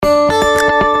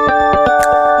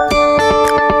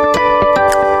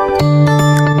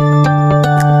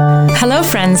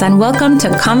friends, and welcome to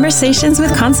Conversations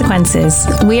with Consequences.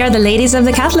 We are the ladies of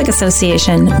the Catholic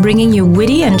Association, bringing you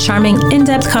witty and charming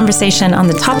in-depth conversation on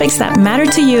the topics that matter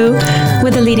to you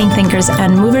with the leading thinkers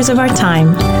and movers of our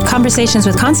time. Conversations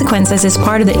with Consequences is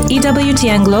part of the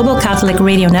EWTN Global Catholic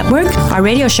Radio Network. Our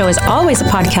radio show is always a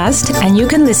podcast, and you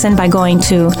can listen by going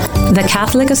to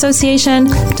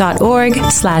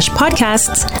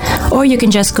thecatholicassociation.org/podcasts, or you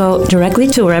can just go directly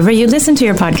to wherever you listen to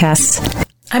your podcasts.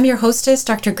 I'm your hostess,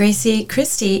 Dr. Gracie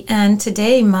Christie, and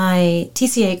today my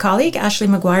TCA colleague, Ashley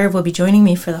McGuire, will be joining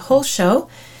me for the whole show.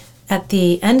 At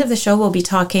the end of the show, we'll be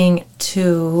talking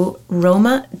to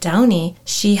Roma Downey.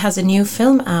 She has a new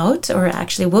film out, or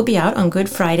actually will be out on Good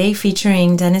Friday,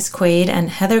 featuring Dennis Quaid and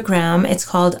Heather Graham. It's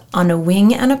called On a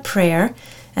Wing and a Prayer,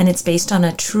 and it's based on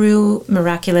a true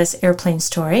miraculous airplane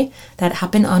story that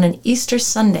happened on an Easter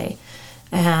Sunday.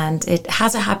 And it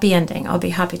has a happy ending, I'll be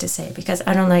happy to say, because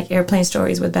I don't like airplane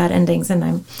stories with bad endings,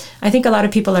 and I think a lot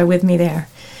of people are with me there.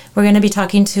 We're going to be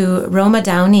talking to Roma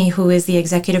Downey, who is the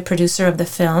executive producer of the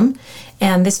film,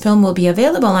 and this film will be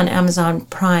available on Amazon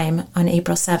Prime on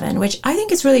April 7, which I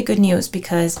think is really good news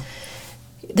because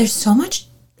there's so much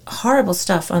horrible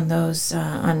stuff on those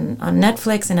on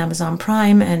Netflix and Amazon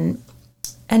Prime, and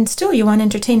still you want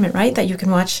entertainment, right? That you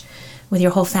can watch with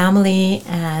your whole family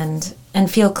and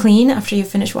feel clean after you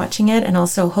finish watching it, and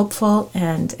also hopeful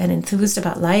and enthused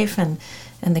about life and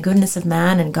the goodness of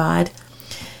man and God.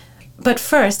 But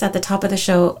first, at the top of the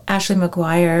show, Ashley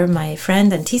McGuire, my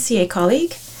friend and TCA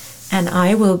colleague, and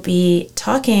I will be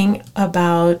talking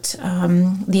about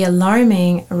the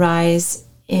alarming rise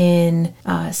in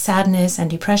sadness and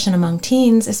depression among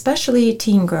teens, especially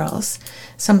teen girls,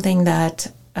 something that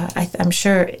I'm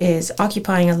sure is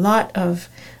occupying a lot of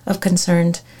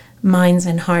concerned minds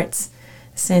and hearts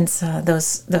since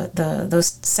those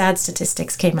sad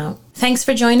statistics came out. Thanks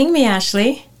for joining me,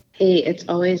 Ashley. Hey, it's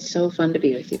always so fun to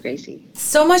be with you, Gracie.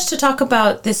 So much to talk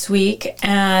about this week,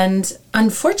 and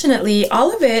unfortunately,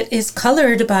 all of it is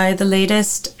colored by the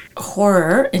latest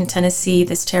horror in Tennessee,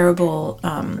 this terrible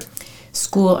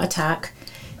school attack.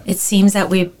 It seems that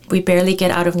we barely get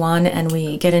out of one and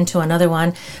we get into another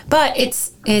one, but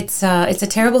it's a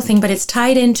terrible thing. But it's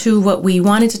tied into what we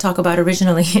wanted to talk about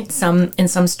originally in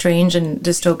some strange and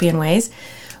dystopian ways,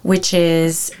 which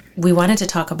is we wanted to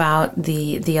talk about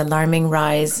the alarming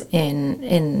rise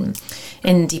in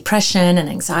depression and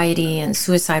anxiety and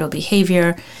suicidal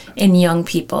behavior in young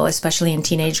people, especially in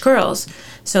teenage girls.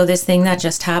 So this thing that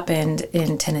just happened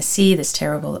in Tennessee, this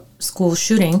terrible school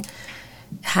shooting,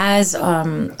 has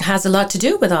a lot to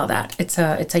do with all that. It's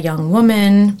a young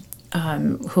woman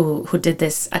who did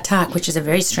this attack, which is a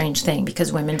very strange thing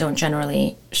because women don't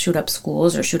generally shoot up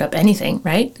schools or shoot up anything,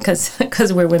 right?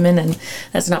 Because we're women and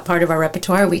that's not part of our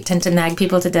repertoire. We tend to nag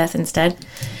people to death instead.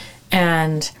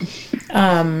 And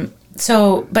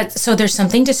so there's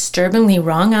something disturbingly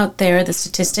wrong out there. The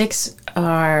statistics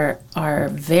are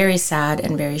very sad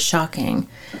and very shocking.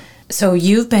 So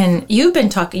you've been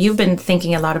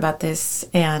thinking a lot about this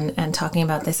and talking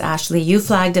about this, Ashley. You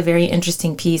flagged a very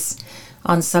interesting piece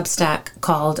on Substack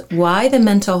called "Why the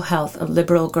Mental Health of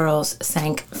Liberal Girls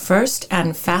Sank First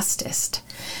and Fastest."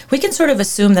 We can sort of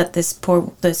assume that this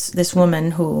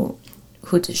woman who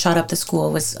shot up the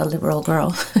school was a liberal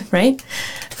girl, right?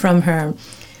 From her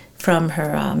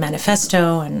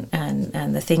manifesto and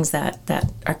the things that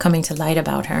are coming to light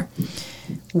about her.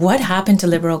 What happened to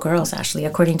liberal girls, Ashley,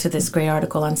 according to this great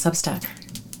article on Substack?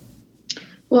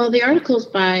 Well, the article's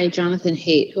by Jonathan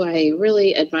Haidt, who I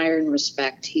really admire and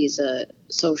respect. He's a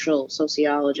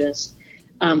sociologist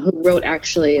who wrote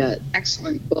actually an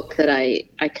excellent book that I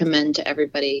commend to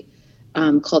everybody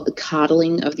called The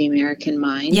Coddling of the American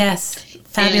Mind. Yes,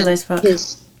 fabulous book.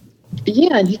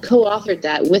 And he co-authored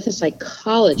that with a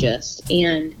psychologist.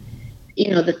 And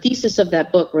the thesis of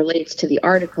that book relates to the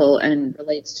article and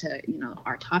relates to,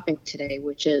 our topic today,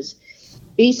 which is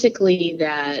basically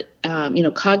that,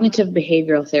 cognitive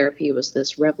behavioral therapy was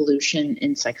this revolution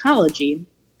in psychology.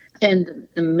 And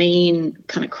the main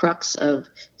kind of crux of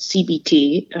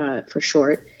CBT, for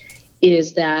short,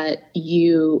 is that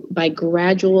by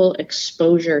gradual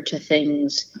exposure to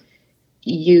things,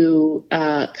 you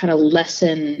kind of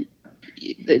lessen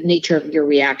the nature of your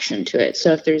reaction to it.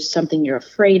 So if there's something you're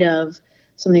afraid of,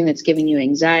 something that's giving you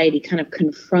anxiety, kind of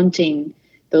confronting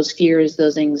those fears,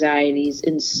 those anxieties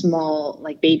in small,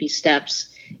 like baby steps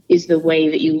is the way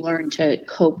that you learn to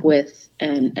cope with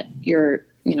and your,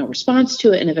 response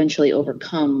to it and eventually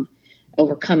overcome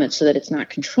it so that it's not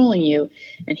controlling you.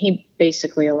 And he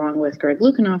basically, along with Greg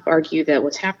Lukianoff, argue that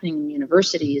what's happening in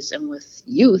universities and with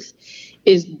youth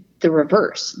is the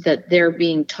reverse, that they're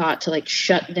being taught to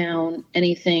shut down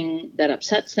anything that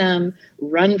upsets them,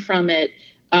 run from it,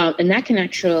 And that can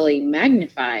actually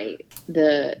magnify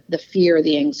the fear,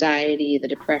 the anxiety, the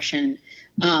depression,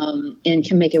 and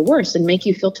can make it worse and make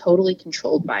you feel totally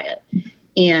controlled by it.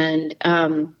 And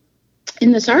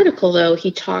in this article, though,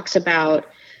 he talks about,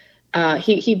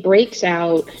 he breaks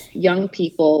out young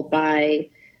people by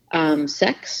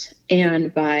sex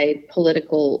and by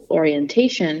political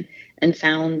orientation, and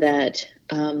found that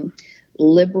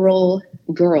liberal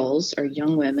girls or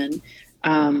young women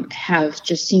have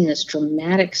just seen this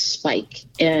dramatic spike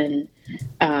in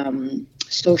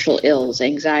social ills,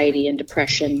 anxiety and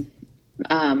depression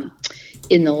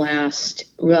in the last,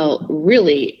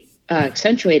 really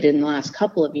accentuated in the last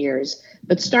couple of years,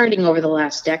 but starting over the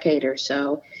last decade or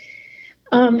so.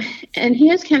 And he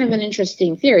has kind of an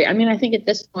interesting theory. I mean, I think at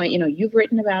this point, you've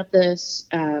written about this.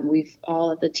 We've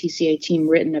all at the TCA team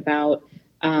written about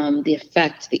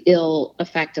the ill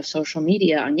effect of social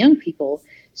media on young people.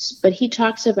 But he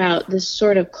talks about this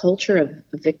sort of culture of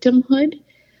victimhood,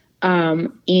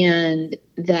 and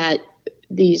that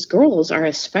these girls are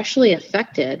especially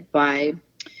affected by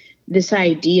this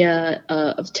idea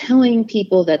of telling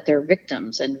people that they're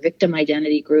victims and victim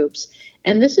identity groups.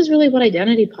 And this is really what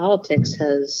identity politics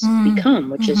has become,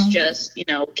 which is just,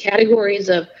 categories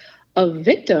of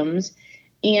victims,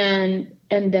 and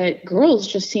that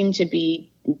girls just seem to be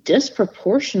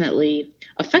disproportionately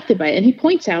affected by it. And he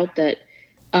points out that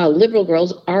liberal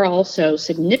girls are also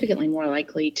significantly more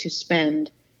likely to spend,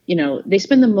 they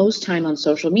spend the most time on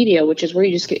social media, which is where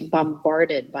you just get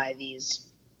bombarded by these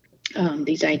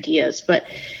ideas. But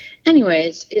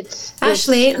anyways,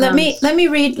 Ashley, let me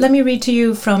read to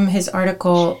you from his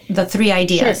article, The 3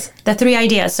 Ideas. Sure. The 3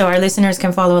 ideas, so our listeners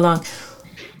can follow along.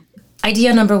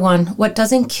 Idea number 1, what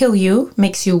doesn't kill you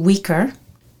makes you weaker.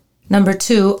 Number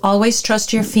 2, always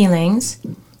trust your feelings.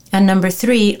 And number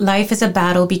 3, life is a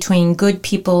battle between good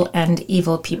people and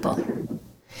evil people.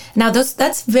 Now,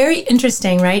 that's very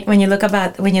interesting, right? When you look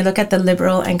at the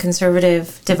liberal and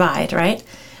conservative divide, right?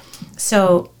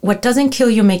 So, what doesn't kill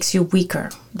you makes you weaker.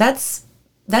 That's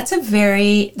a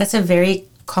very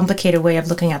complicated way of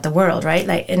looking at the world, right?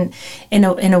 Like in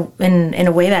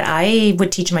a way that I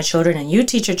would teach my children, and you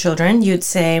teach your children, you'd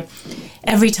say,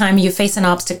 every time you face an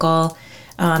obstacle,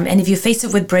 and if you face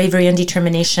it with bravery and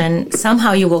determination,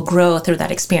 somehow you will grow through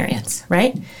that experience,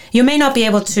 right? You may not be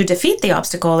able to defeat the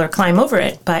obstacle or climb over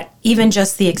it, but even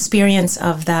just the experience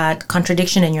of that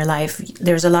contradiction in your life,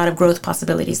 there's a lot of growth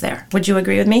possibilities there. Would you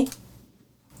agree with me?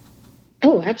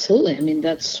 Oh, absolutely. I mean,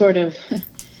 that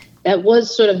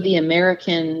was sort of the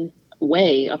American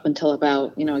way up until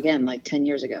about, again, like 10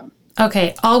 years ago.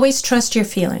 Okay. Always trust your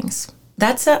feelings.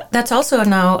 That's also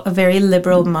now a very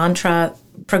liberal mantra,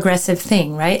 progressive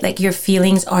thing, right? Like your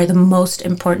feelings are the most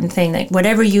important thing. Like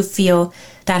whatever you feel,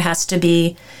 that has to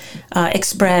be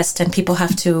expressed, and people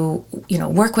have to,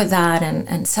 work with that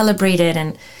and celebrate it.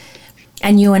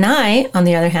 And you and I, on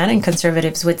the other hand, and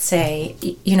conservatives would say,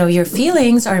 your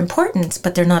feelings are important,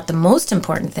 but they're not the most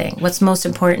important thing. What's most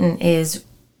important is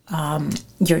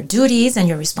your duties and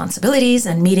your responsibilities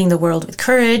and meeting the world with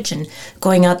courage and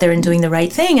going out there and doing the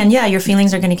right thing. And yeah, your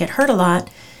feelings are going to get hurt a lot,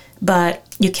 but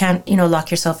you can't,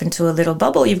 lock yourself into a little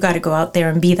bubble. You've got to go out there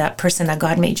and be that person that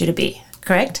God made you to be.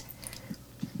 Correct?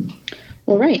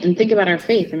 Well, right. And think about our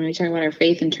faith. I mean, we talk about our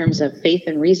faith in terms of faith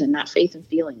and reason, not faith and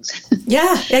feelings.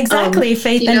 Yeah, exactly.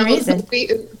 Faith and reason.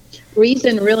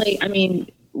 Reason really, I mean,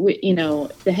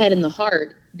 the head and the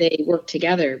heart, they work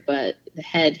together, but the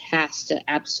head has to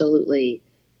absolutely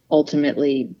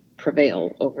ultimately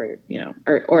prevail over,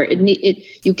 or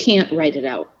you can't write it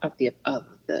out of the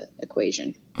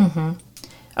equation. Mm-hmm.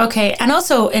 Okay. And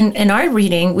also in our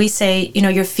reading, we say,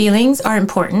 your feelings are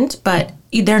important, but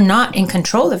they're not in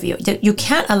control of you. You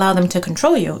can't allow them to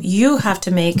control you. You have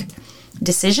to make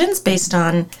decisions based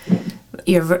on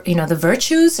your, the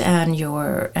virtues and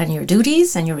your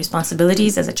duties and your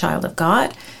responsibilities as a child of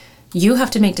God. You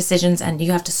have to make decisions, and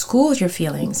you have to school your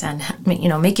feelings and,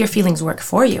 make your feelings work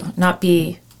for you, not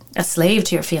be a slave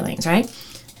to your feelings, right?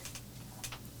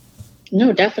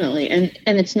 No, definitely. And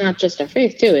it's not just our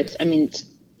faith too.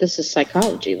 This is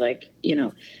psychology. Like,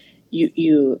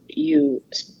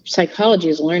 psychology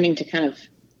is learning to kind of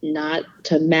not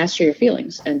to master your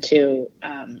feelings and to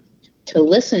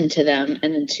listen to them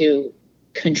and then to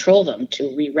control them, to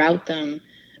reroute them.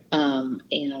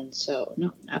 And so,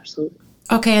 no, absolutely.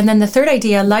 Okay, and then the third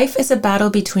idea, life is a battle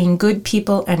between good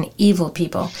people and evil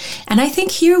people. And I think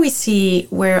here we see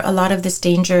where a lot of this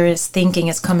dangerous thinking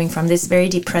is coming from, this very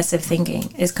depressive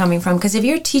thinking is coming from. Because if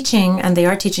you're teaching, and they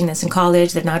are teaching this in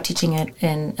college, they're now teaching it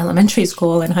in elementary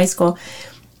school and high school,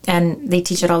 and they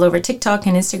teach it all over TikTok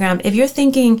and Instagram. If you're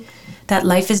thinking that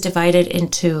life is divided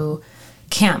into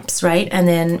camps, right? And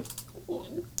then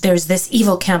there's this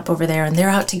evil camp over there and they're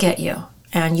out to get you.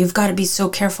 And you've got to be so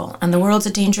careful. And the world's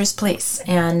a dangerous place.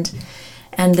 And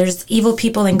there's evil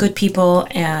people and good people,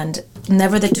 and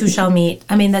never the two shall meet.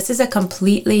 I mean, this is a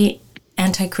completely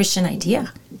anti-Christian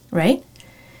idea, right?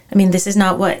 I mean, this is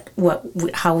not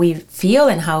how we feel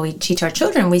and how we teach our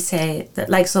children. We say that,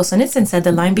 like Solzhenitsyn said,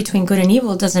 the line between good and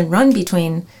evil doesn't run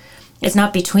it's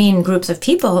not between groups of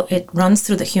people. It runs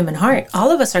through the human heart.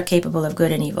 All of us are capable of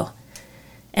good and evil.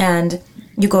 And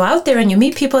you go out there and you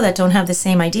meet people that don't have the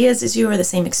same ideas as you or the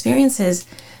same experiences,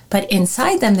 but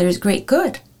inside them there's great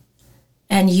good.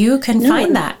 And you can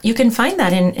find that. You can find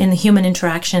that in human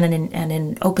interaction and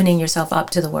in opening yourself up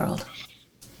to the world.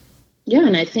 Yeah,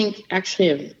 and I think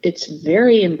actually it's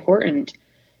very important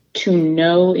to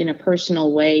know in a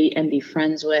personal way and be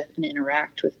friends with and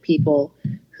interact with people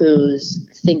who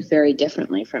think very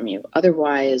differently from you.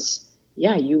 Otherwise,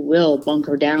 yeah, you will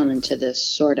bunker down into this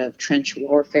sort of trench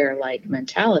warfare-like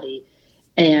mentality.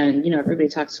 And, everybody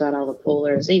talks about all the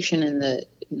polarization and the,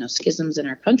 schisms in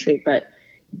our country, but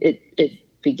it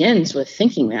begins with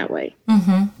thinking that way.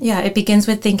 Mm-hmm. Yeah, it begins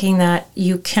with thinking that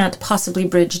you can't possibly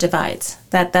bridge divides,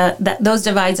 that those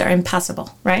divides are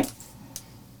impassable, right?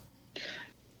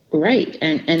 Right.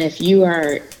 And if you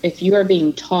are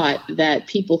being taught that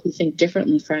people who think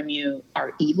differently from you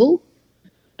are evil,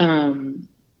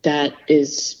 that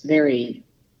is very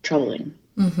troubling.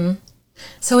 Mm-hmm.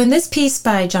 So in this piece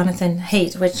by Jonathan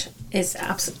Haidt, which is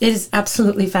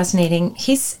absolutely fascinating,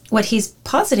 what he's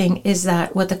positing is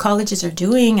that what the colleges are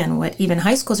doing and what even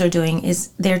high schools are doing is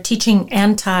they're teaching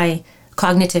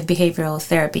anti-cognitive behavioral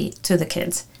therapy to the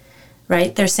kids,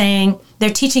 right? They're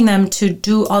teaching them to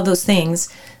do all those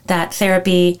things that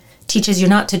therapy teaches you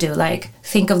not to do, like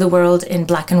think of the world in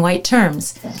black and white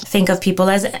terms, think of people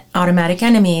as automatic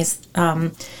enemies,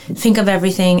 think of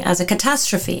everything as a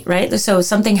catastrophe, right? So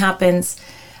something happens,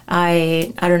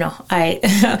 I don't know,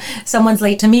 someone's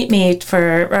late to meet me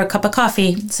for a cup of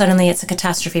coffee, suddenly it's a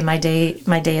catastrophe, my day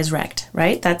is wrecked,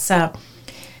 right? That's a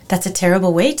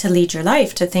terrible way to lead your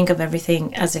life, to think of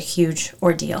everything as a huge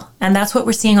ordeal. And that's what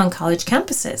we're seeing on college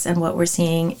campuses and what we're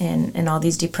seeing in all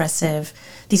these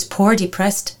poor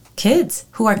depressed kids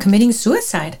who are committing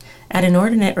suicide at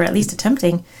inordinate, or at least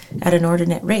attempting at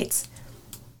inordinate rates.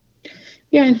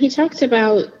 Yeah, and he talks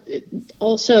about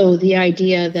also the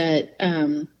idea that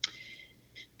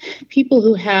people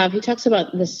who he talks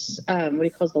about this, what he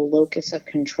calls the locus of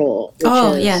control.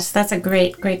 Yes, that's a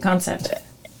great concept.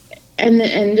 And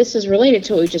this is related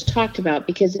to what we just talked about,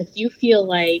 because if you feel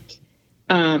like,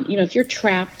 if you're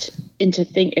trapped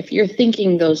if you're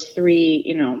thinking those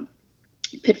three,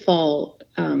 pitfall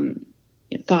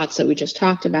thoughts that we just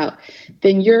talked about,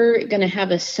 then you're going to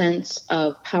have a sense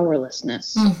of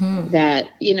powerlessness, that,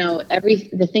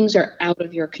 the things are out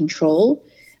of your control,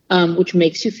 which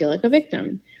makes you feel like a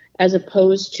victim, as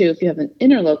opposed to if you have an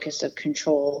inner locus of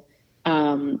control,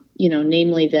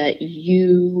 namely that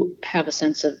you have a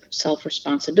sense of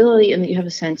self-responsibility and that you have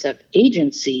a sense of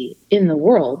agency in the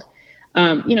world.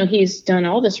 He's done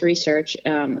all this research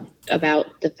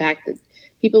about the fact that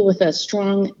people with a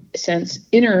strong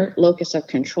inner locus of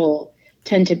control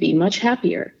tend to be much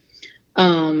happier.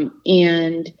 And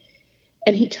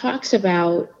he talks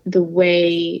about the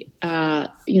way,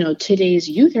 today's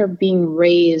youth are being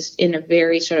raised in a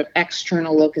very sort of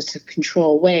external locus of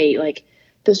control way. Like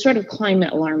the sort of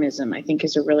climate alarmism, I think,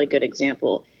 is a really good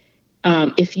example.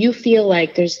 If you feel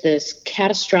like there's this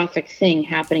catastrophic thing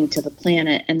happening to the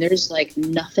planet and there's like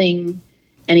nothing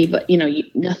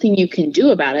you can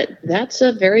do about it, that's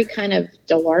a very kind of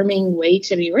alarming way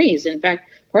to be raised. In fact,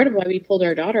 part of why we pulled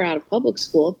our daughter out of public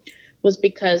school was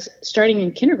because starting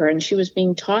in kindergarten, she was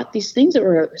being taught these things that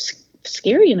were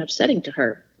scary and upsetting to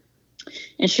her.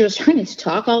 And she was trying to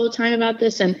talk all the time about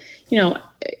this. And,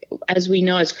 as we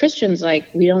know as Christians, like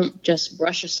we don't just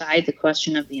brush aside the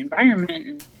question of the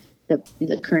environment. And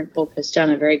the current Pope has done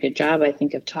a very good job, I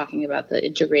think, of talking about the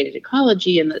integrated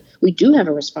ecology and that we do have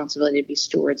a responsibility to be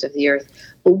stewards of the earth,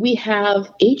 but we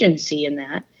have agency in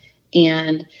that.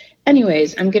 And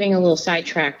anyways, I'm getting a little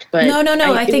sidetracked, but no.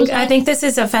 I think this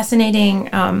is a fascinating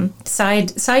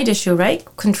side issue, right?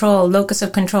 Control, locus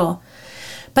of control.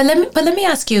 But let me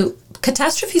ask you,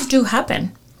 catastrophes do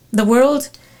happen. The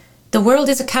world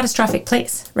is a catastrophic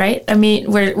place, right? I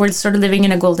mean, we're sort of living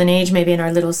in a golden age, maybe in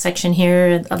our little section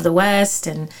here of the West,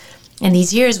 and in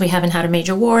these years we haven't had a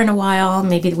major war in a while.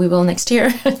 Maybe we will next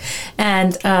year,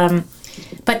 and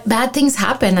but bad things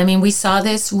happen. I mean, we saw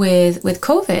this with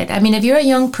COVID. I mean, if you're a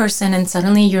young person and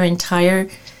suddenly your entire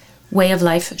way of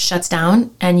life shuts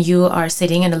down, and you are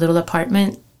sitting in a little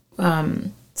apartment,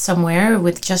 somewhere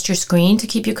with just your screen to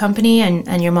keep you company,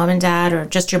 and your mom and dad, or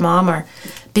just your mom, are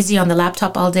busy on the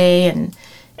laptop all day, and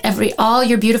all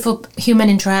your beautiful human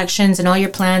interactions and all your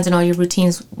plans and all your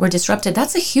routines were disrupted,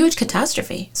 that's a huge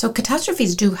catastrophe. So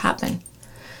catastrophes do happen.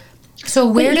 So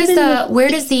where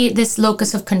does this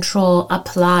locus of control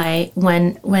apply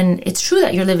when it's true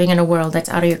that you're living in a world that's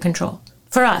out of your control?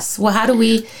 For us, well, how do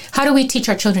we teach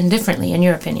our children differently, in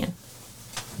your opinion?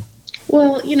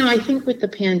 Well, I think with the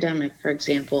pandemic, for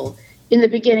example, in the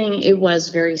beginning, it was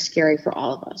very scary for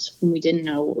all of us when we didn't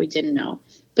know what we didn't know.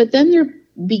 But then there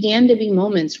began to be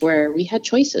moments where we had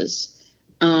choices,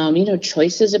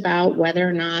 choices about whether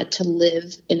or not to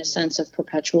live in a sense of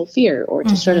perpetual fear, or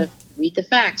to sort of read the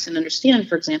facts and understand,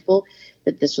 for example,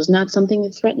 that this was not something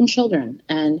that threatened children,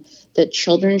 and that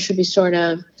children should be sort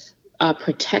of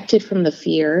protected from the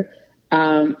fear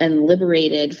and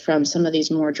liberated from some of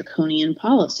these more draconian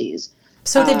policies.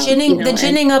 So the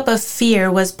ginning up of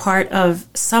fear was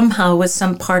some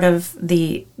part of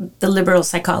the liberal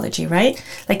psychology, right?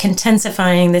 Like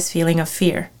intensifying this feeling of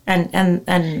fear, and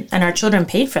our children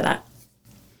paid for that.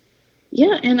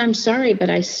 Yeah, and I'm sorry, but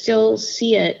I still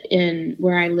see it in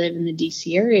where I live in the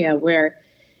DC area, where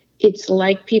it's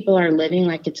like people are living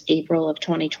like it's April of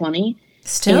 2020.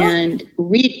 Still? And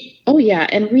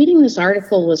reading this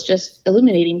article was just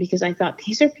illuminating, because I thought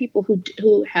these are people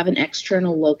who have an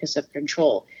external locus of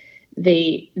control.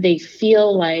 They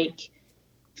feel like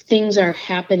things are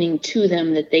happening to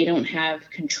them that they don't have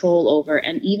control over,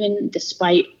 and even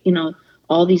despite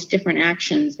all these different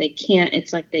actions, they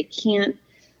can't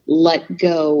let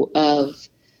go of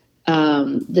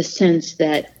the sense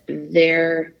that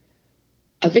they're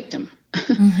a victim.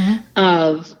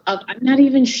 of I'm not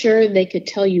even sure they could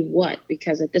tell you what,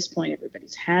 because at this point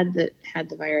everybody's had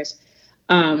the virus.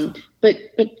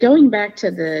 But going back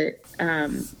to the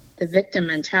victim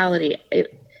mentality,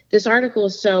 this article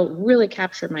really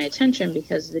captured my attention,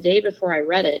 because the day before I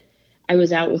read it, I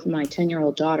was out with my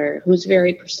 10-year-old daughter, who's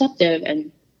very perceptive,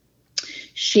 and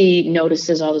she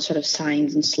notices all the sort of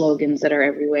signs and slogans that are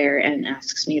everywhere and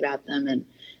asks me about them, and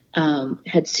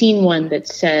had seen one that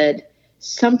said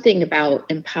something about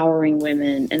empowering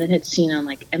women, and then had seen on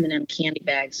like M&M candy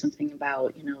bags something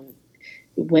about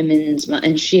women's,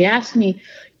 and she asked me,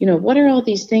 what are all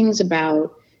these things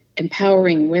about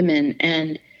empowering women?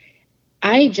 And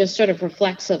I just sort of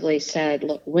reflexively said,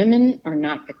 look, women are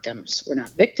not victims. We're not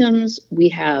victims. We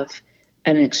have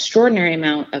an extraordinary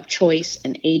amount of choice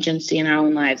and agency in our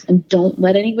own lives, and don't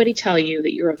let anybody tell you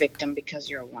that you're a victim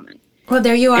because you're a woman. Well,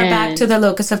 there you are, back to the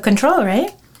locus of control,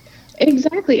 right?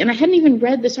 Exactly. And I hadn't even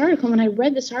read this article. When I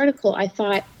read this article, I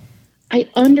thought, I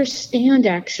understand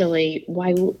actually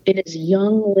why it is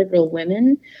young liberal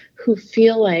women who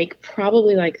feel like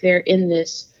probably like they're in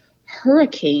this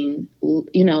hurricane,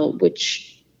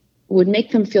 which would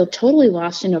make them feel totally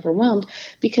lost and overwhelmed,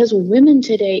 because women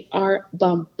today are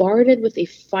bombarded with a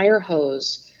fire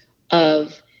hose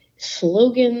of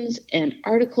slogans and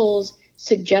articles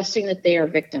suggesting that they are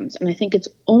victims. And I think it's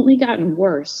only gotten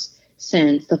worse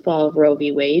since the fall of Roe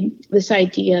v. Wade. This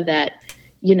idea that,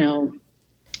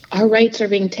 our rights are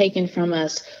being taken from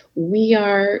us. We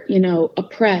are,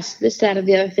 oppressed, this, that, or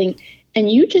the other thing.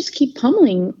 And you just keep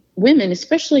pummeling women,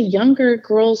 especially younger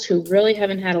girls who really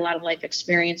haven't had a lot of life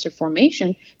experience or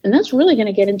formation. And that's really going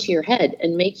to get into your head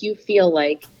and make you feel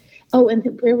like, oh, and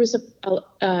there was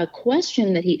a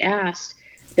question that he asked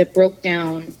that broke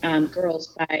down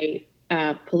girls by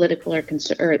political or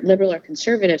liberal or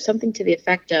conservative, something to the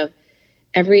effect of,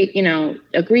 agree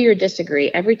or disagree.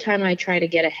 Every time I try to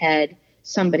get ahead,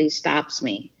 somebody stops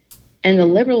me. And the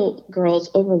liberal girls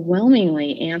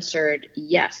overwhelmingly answered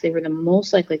yes. They were the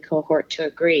most likely cohort to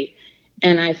agree.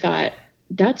 And I thought,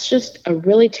 that's just a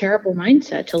really terrible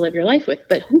mindset to live your life with.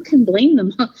 But who can blame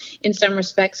them in some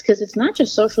respects? Because it's not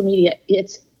just social media.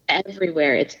 It's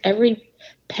everywhere. It's every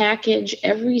package,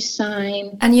 every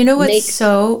sign. And you know what's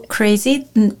so crazy?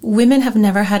 Women have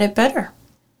never had it better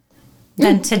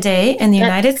than today in the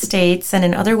United States and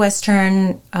in other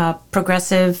Western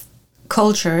progressive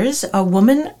cultures. A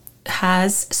woman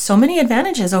has so many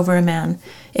advantages over a man.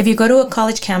 If you go to a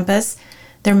college campus,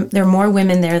 there are more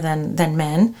women there than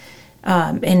men.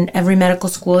 In every medical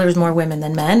school, there's more women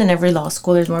than men. In every law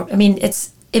school, there's more. I mean,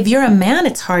 if you're a man,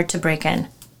 it's hard to break in.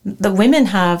 The women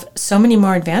have so many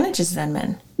more advantages than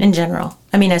men in general.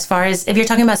 I mean, as far as if you're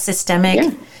talking about systemic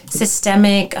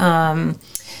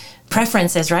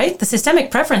preferences, right? The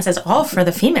systemic preference is all for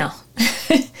the female,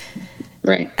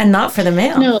 right, and not for the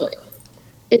male. No,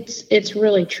 it's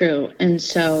really true, and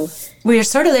so we're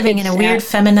sort of living in a weird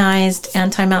feminized,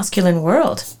 anti-masculine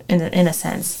world, in a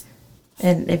sense.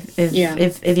 And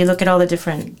if you look at all the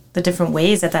different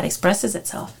ways that expresses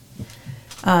itself.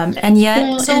 And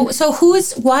yet,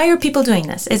 why are people doing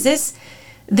this? Is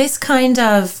this kind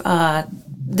of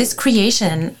this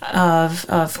creation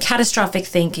of catastrophic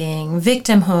thinking,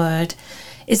 victimhood,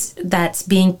 that's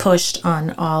being pushed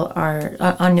on all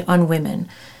on women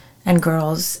and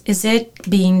girls? Is it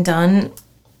being done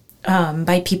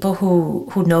by people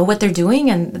who know what they're doing,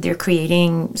 and they're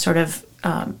creating sort of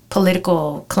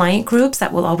political client groups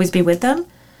that will always be with them?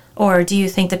 Or do you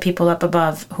think the people up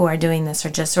above who are doing this are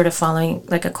just sort of following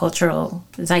like a cultural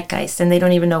zeitgeist and they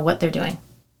don't even know what they're doing?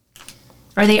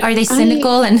 Are they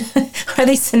cynical and are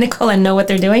they cynical and know what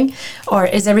they're doing? Or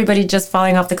is everybody just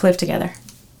falling off the cliff together?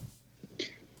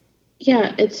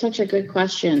 Yeah, it's such a good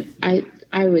question.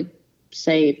 I would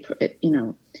say,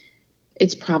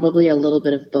 it's probably a little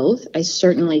bit of both. I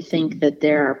certainly think that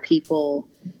there are people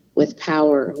with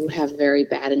power who have very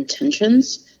bad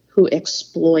intentions, who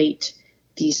exploit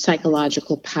the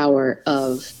psychological power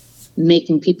of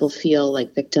making people feel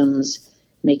like victims,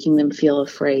 making them feel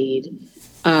afraid.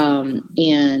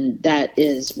 And that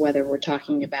is whether we're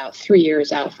talking about 3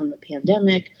 years out from the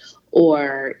pandemic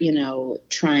or,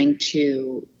 trying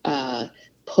to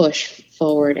push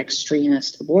forward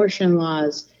extremist abortion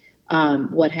laws,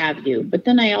 what have you. But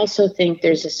then I also think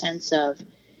there's a sense of,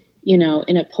 in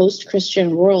a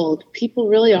post-Christian world, people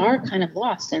really are kind of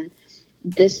lost. And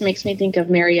this makes me think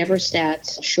of Mary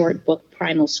Eberstadt's short book,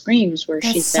 Primal Screams, where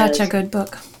she says... That's such a good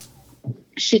book.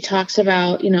 She talks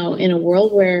about, in a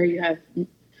world where you have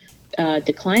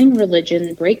declining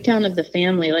religion, breakdown of the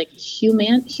family, like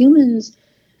humans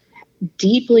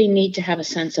deeply need to have a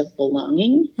sense of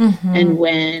belonging. Mm-hmm. And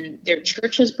when their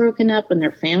church is broken up, when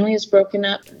their family is broken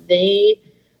up, they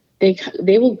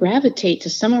will gravitate to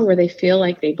somewhere where they feel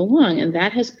like they belong. And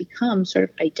that has become sort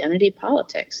of identity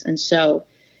politics. And so,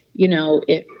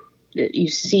 you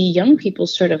see young people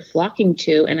sort of flocking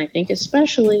to, and I think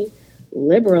especially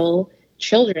liberal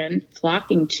children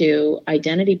flocking to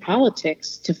identity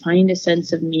politics to find a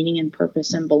sense of meaning and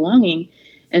purpose and belonging.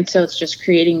 And so it's just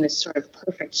creating this sort of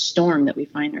perfect storm that we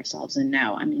find ourselves in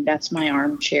now. I mean, that's my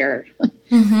armchair.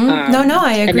 Mm-hmm. No,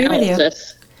 I agree with you.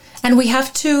 And we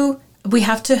have to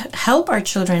help our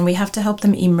children. We have to help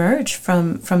them emerge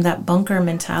from that bunker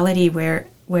mentality where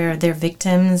they're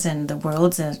victims and the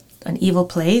world's an evil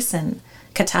place and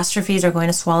catastrophes are going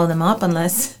to swallow them up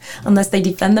unless they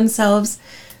defend themselves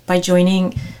by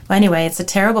joining. Well, anyway, it's a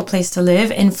terrible place to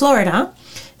live in Florida.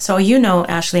 So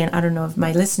Ashley, and I don't know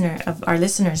if our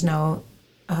listeners know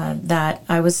that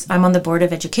I'm on the board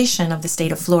of education of the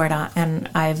state of Florida, and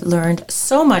I've learned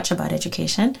so much about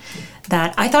education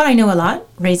that I thought I knew a lot,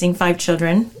 raising 5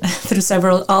 children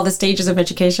through all the stages of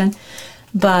education.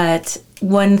 But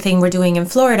one thing we're doing in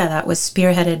Florida that was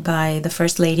spearheaded by the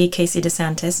First Lady, Casey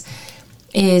DeSantis,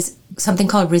 is something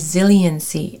called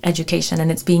resiliency education,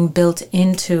 and it's being built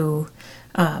into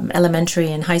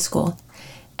elementary and high school.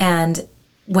 And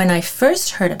when I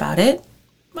first heard about it,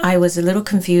 I was a little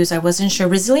confused. I wasn't sure.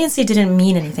 Resiliency didn't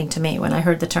mean anything to me when I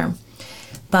heard the term.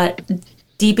 But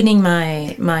deepening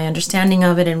my understanding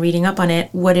of it and reading up on it,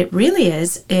 what it really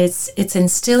is, it's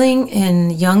instilling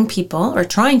in young people, or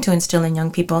trying to instill in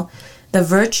young people, the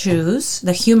virtues,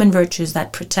 the human virtues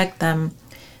that protect them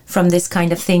from this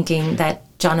kind of thinking that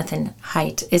Jonathan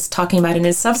Haidt is talking about in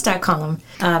his Substack column.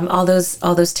 All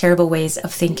those terrible ways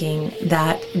of thinking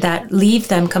that leave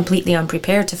them completely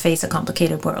unprepared to face a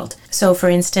complicated world. So, for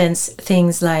instance,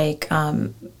 things like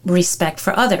respect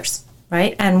for others,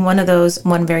 right? And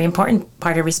one very important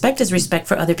part of respect is respect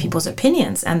for other people's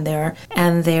opinions and their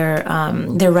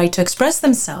right to express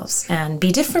themselves and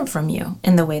be different from you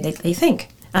in the way that they think.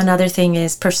 Another thing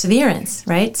is perseverance,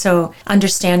 right? So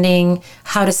understanding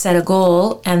how to set a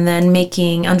goal and then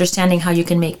understanding how you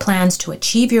can make plans to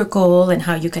achieve your goal and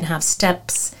how you can have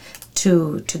steps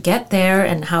to get there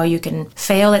and how you can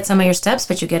fail at some of your steps,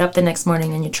 but you get up the next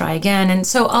morning and you try again. And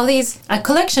so a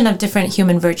collection of different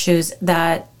human virtues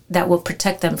that will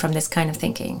protect them from this kind of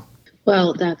thinking.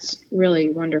 Well, that's really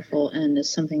wonderful and is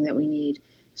something that we need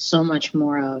so much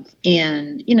more of.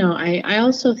 And, I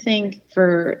also think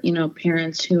for,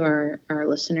 parents who are our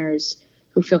listeners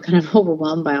who feel kind of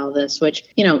overwhelmed by all this, which,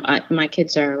 my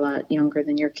kids are a lot younger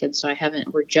than your kids, so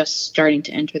we're just starting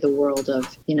to enter the world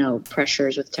of,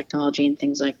 pressures with technology and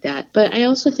things like that. But I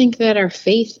also think that our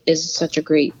faith is such a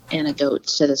great antidote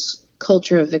to this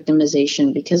culture of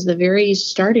victimization, because the very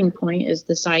starting point is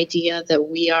this idea that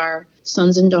we are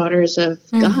sons and daughters of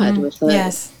God with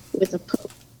a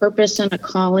purpose and a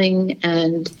calling,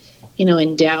 and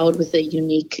endowed with a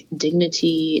unique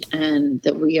dignity, and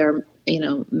that we are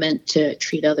meant to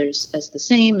treat others as the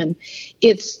same. And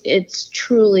it's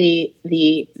truly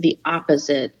the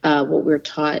opposite. What we're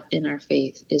taught in our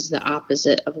faith is the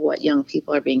opposite of what young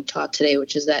people are being taught today,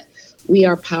 which is that we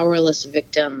are powerless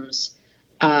victims.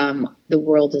 The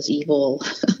world is evil.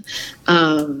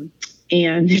 And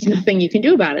there's nothing you can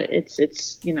do about it.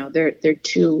 It's they're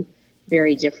two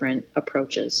very different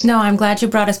approaches. No, I'm glad you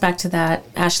brought us back to that,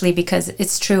 Ashley, because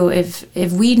it's true. If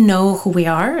we know who we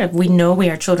are, if we know we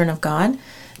are children of God,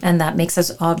 and that makes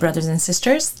us all brothers and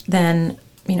sisters, then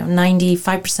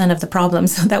 95% of the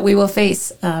problems that we will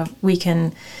face, we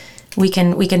can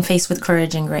face with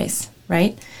courage and grace,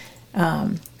 right?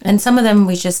 And some of them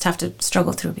we just have to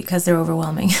struggle through because they're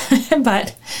overwhelming.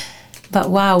 But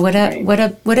wow, what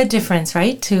a difference,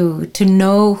 right? To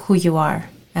know who you are.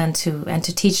 And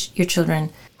to teach your children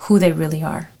who they really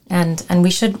are. And we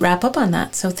should wrap up on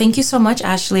that. So thank you so much,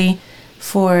 Ashley,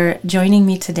 for joining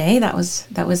me today. That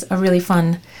was a really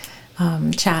fun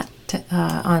chat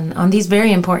on these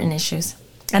very important issues.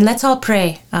 And let's all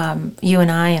pray. You and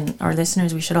I and our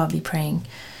listeners, we should all be praying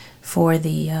for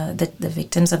the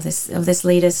victims of this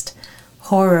latest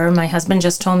horror. My husband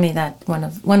just told me that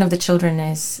one of the children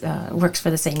works for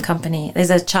the same company. Is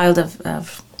a child of a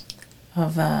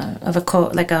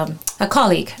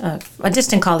colleague, a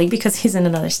distant colleague, because he's in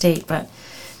another state, but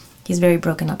he's very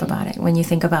broken up about it. When you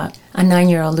think about a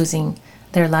 9-year-old losing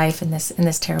their life in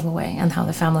this terrible way, and how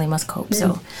the family must cope.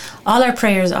 So all our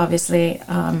prayers, obviously,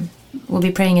 we'll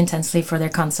be praying intensely for their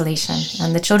consolation,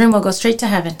 and the children will go straight to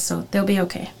heaven, so they'll be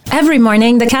okay. Every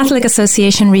morning, the Catholic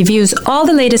Association reviews all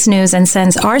the latest news and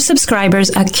sends our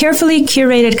subscribers a carefully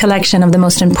curated collection of the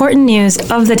most important news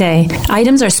of the day.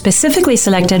 Items are specifically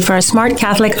selected for a smart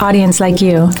Catholic audience like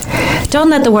you. Don't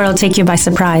let the world take you by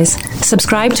surprise.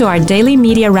 Subscribe to our daily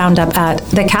media roundup at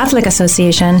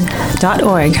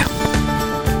thecatholicAssociation.org.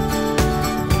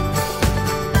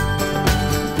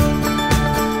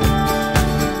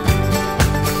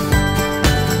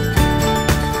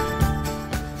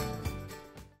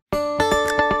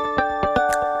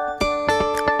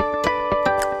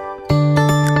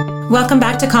 Welcome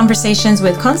back to Conversations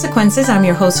with Consequences. I'm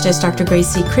your hostess, Dr.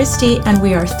 Gracie Christie, and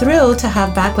we are thrilled to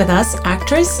have back with us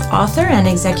actress, author, and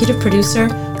executive producer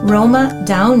Roma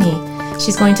Downey.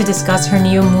 She's going to discuss her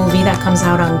new movie that comes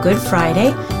out on Good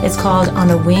Friday. It's called On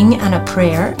a Wing and a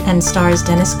Prayer and stars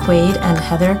Dennis Quaid and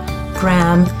Heather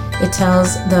Graham. It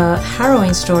tells the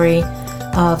harrowing story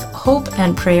of hope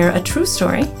and prayer, a true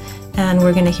story. And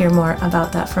we're going to hear more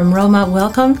about that from Roma.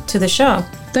 Welcome to the show.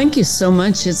 Thank you so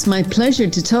much. It's my pleasure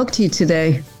to talk to you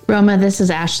today. Roma, this is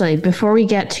Ashley. Before we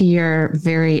get to your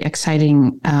very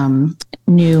exciting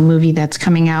new movie that's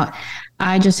coming out,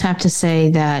 I just have to say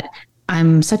that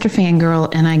I'm such a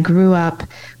fangirl, and I grew up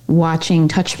watching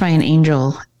Touched by an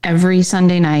Angel every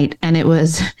Sunday night, and it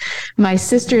was my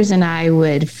sisters and I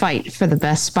would fight for the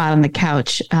best spot on the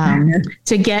couch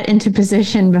to get into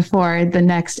position before the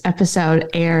next episode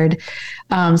aired.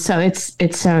 So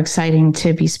it's so exciting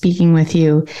to be speaking with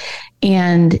you.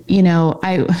 And,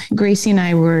 Gracie and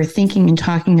I were thinking and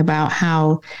talking about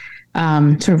how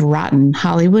sort of rotten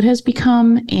Hollywood has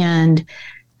become, and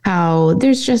how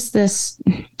there's just this,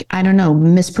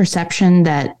 misperception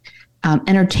that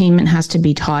entertainment has to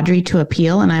be tawdry to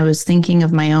appeal. And I was thinking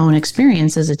of my own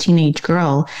experience as a teenage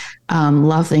girl,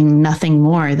 loving nothing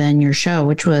more than your show,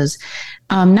 which was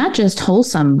not just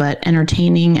wholesome, but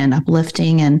entertaining and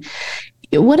uplifting. And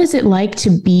what is it like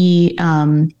to be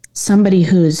somebody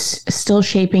who's still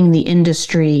shaping the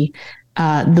industry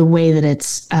the way that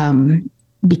it's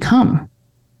become?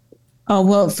 Oh,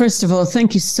 well, first of all,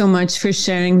 thank you so much for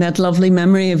sharing that lovely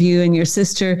memory of you and your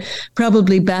sister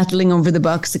probably battling over the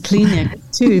box of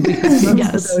Kleenex too, because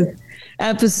yes. Those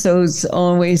episodes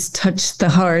always touched the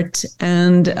heart,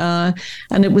 and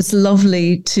it was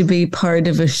lovely to be part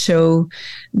of a show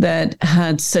that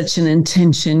had such an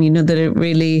intention, that it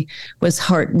really was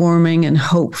heartwarming and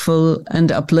hopeful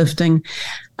and uplifting.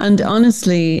 And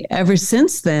honestly, ever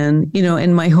since then,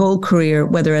 in my whole career,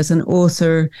 whether as an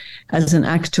author, as an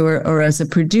actor, or as a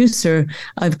producer,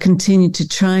 I've continued to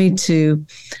try to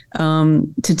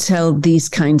tell these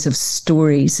kinds of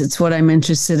stories. It's what I'm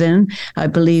interested in. I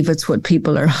believe it's what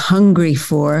people are hungry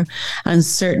for. And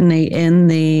certainly in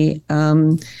the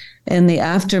in the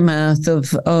aftermath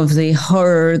of the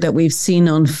horror that we've seen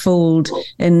unfold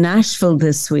in Nashville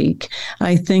this week.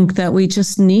 I think that we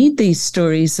just need these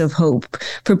stories of hope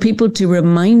for people to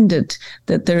remind it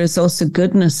that there is also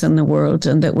goodness in the world,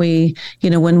 and that we,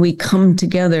 when we come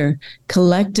together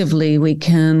collectively, we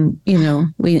can,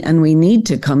 we need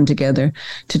to come together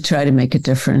to try to make a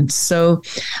difference. So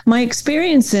my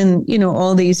experience in,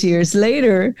 all these years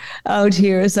later out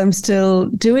here, as I'm still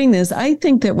doing this, I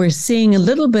think that we're seeing a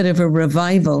little bit of a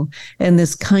revival in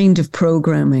this kind of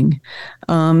programming.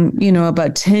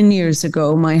 About 10 years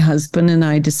ago, my husband and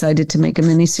I decided to make a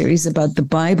miniseries about the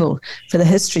Bible for the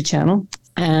History Channel.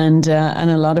 And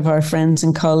a lot of our friends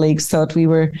and colleagues thought we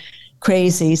were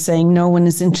crazy, saying no one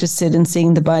is interested in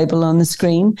seeing the Bible on the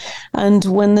screen. And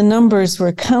when the numbers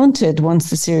were counted, once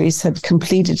the series had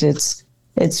completed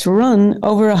its run,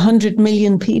 over 100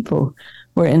 million people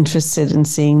were interested in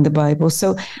seeing the Bible.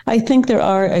 So I think there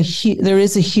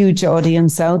is a huge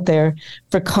audience out there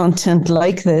for content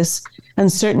like this.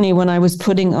 And certainly when I was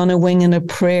putting On a Wing and a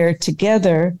Prayer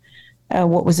together,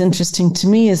 what was interesting to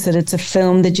me is that it's a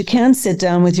film that you can sit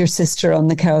down with your sister on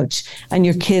the couch and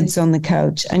your kids on the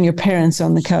couch and your parents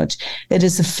on the couch. It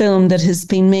is a film that has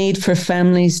been made for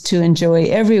families to enjoy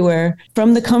everywhere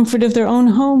from the comfort of their own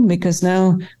home, because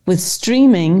now with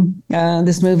streaming,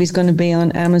 this movie's going to be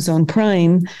on Amazon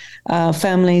Prime.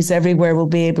 Families everywhere will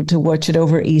be able to watch it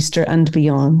over Easter and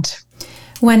beyond.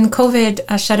 When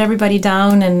COVID shut everybody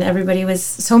down and everybody was,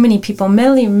 so many people,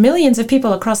 millions of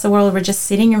people across the world were just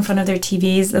sitting in front of their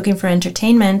TVs looking for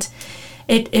entertainment,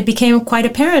 it became quite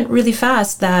apparent really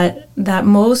fast that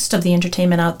most of the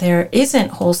entertainment out there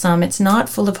isn't wholesome. It's not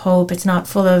full of hope. It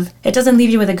doesn't leave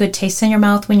you with a good taste in your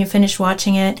mouth when you finish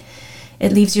watching it.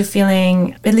 It leaves you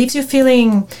feeling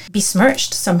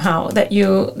besmirched somehow, that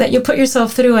you put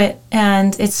yourself through it.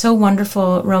 And it's so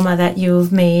wonderful, Roma, that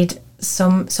you've made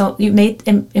you made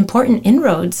important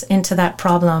inroads into that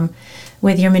problem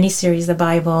with your miniseries, The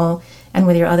Bible, and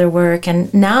with your other work.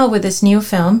 And now with this new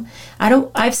film,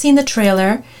 I've seen the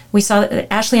trailer.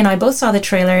 Ashley and I both saw the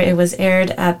trailer. It was aired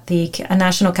at the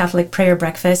National Catholic Prayer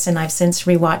Breakfast, and I've since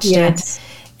rewatched it.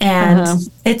 And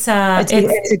it's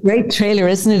a great trailer,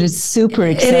 isn't it? It's super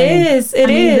exciting. It is.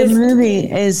 The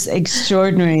movie is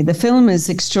extraordinary. The film is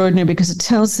extraordinary because it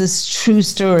tells this true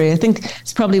story. I think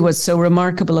it's probably what's so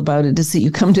remarkable about it is that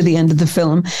you come to the end of the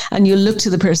film and you look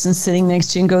to the person sitting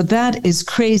next to you and go, that is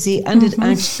crazy. And it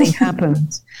actually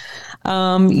happened.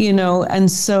 And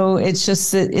so it's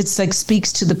just that it's like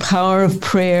speaks to the power of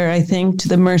prayer, I think, to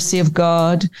the mercy of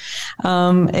God.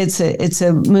 It's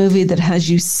a movie that has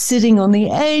you sitting on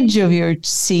the edge of your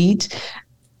seat,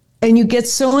 and you get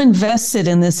so invested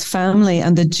in this family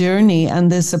and the journey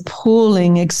and this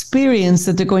appalling experience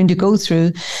that they're going to go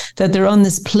through, that they're on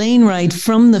this plane ride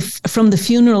from the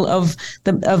funeral of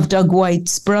Doug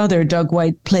White's brother. Doug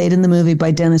White, played in the movie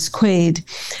by Dennis Quaid,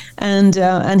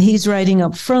 and he's riding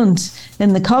up front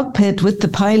in the cockpit with the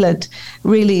pilot,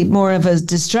 really more of a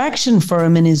distraction for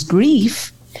him in his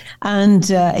grief. And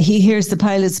he hears the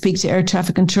pilot speak to air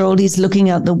traffic control. He's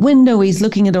looking out the window. He's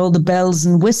looking at all the bells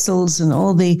and whistles and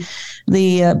all the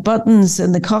buttons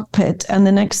in the cockpit. And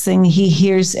the next thing, he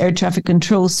hears air traffic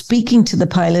control speaking to the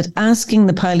pilot, asking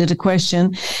the pilot a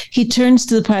question. He turns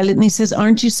to the pilot and he says,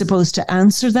 "Aren't you supposed to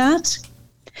answer that?"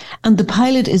 And the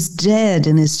pilot is dead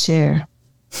in his chair.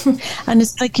 And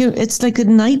it's like a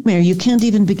nightmare. You can't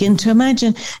even begin to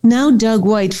imagine. Now Doug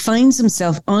White finds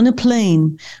himself on a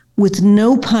plane with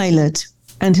no pilot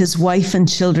and his wife and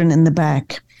children in the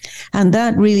back. And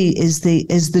that really is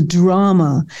the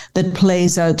drama that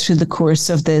plays out through the course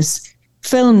of this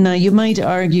film. Now, you might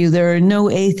argue there are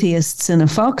no atheists in a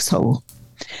foxhole.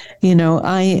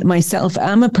 I myself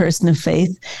am a person of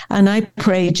faith, and I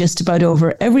pray just about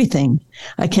over everything.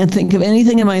 I can't think of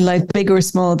anything in my life, big or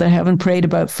small, that I haven't prayed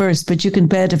about first. But you can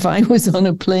bet if I was on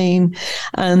a plane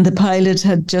and the pilot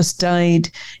had just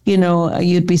died,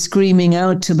 you'd be screaming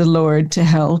out to the Lord to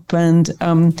help. And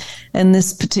in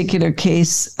this particular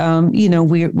case,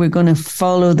 we're going to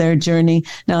follow their journey.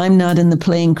 Now, I'm not in the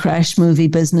plane crash movie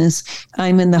business.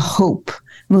 I'm in the hope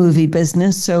movie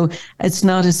business. So it's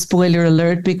not a spoiler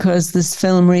alert, because this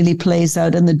film really plays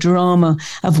out in the drama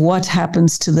of what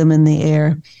happens to them in the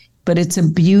air. But it's a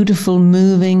beautiful,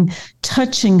 moving,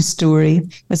 touching story.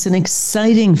 It's an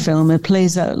exciting film. It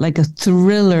plays out like a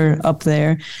thriller up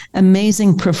there.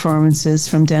 Amazing performances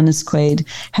from Dennis Quaid,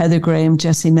 Heather Graham,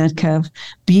 Jesse Metcalfe,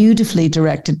 beautifully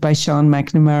directed by Sean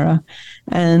McNamara.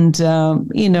 And,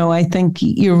 I think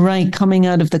you're right, coming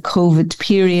out of the COVID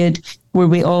period where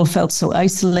we all felt so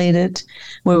isolated,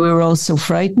 where we were all so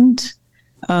frightened,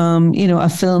 a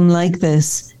film like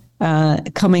this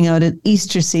coming out at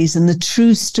Easter season. The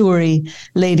true story,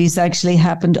 ladies, actually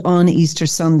happened on Easter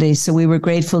Sunday. So we were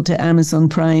grateful to Amazon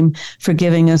Prime for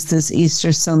giving us this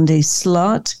Easter Sunday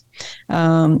slot.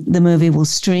 The movie will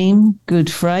stream Good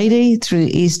Friday through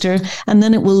Easter, and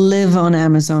then it will live on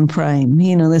Amazon Prime.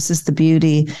 You know, this is the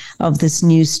beauty of this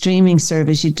new streaming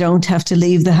service. You don't have to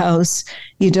leave the house.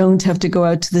 You don't have to go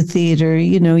out to the theater.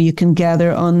 You know, you can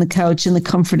gather on the couch in the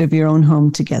comfort of your own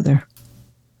home together.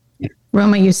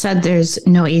 Roma, you said there's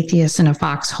no atheist in a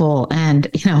foxhole. And,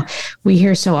 you know, we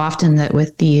hear so often that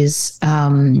with these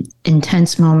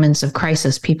intense moments of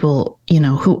crisis, people, you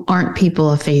know, who aren't people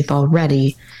of faith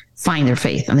already find their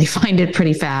faith, and they find it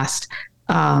pretty fast.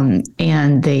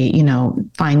 And they, you know,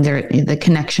 find the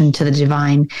connection to the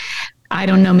divine. I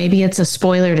don't know, maybe it's a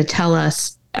spoiler to tell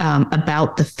us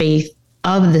about the faith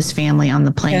of this family on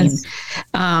the plane. Yes.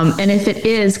 And if it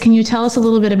is, can you tell us a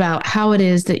little bit about how it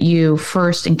is that you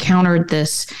first encountered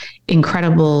this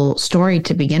incredible story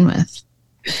to begin with?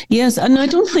 Yes, and I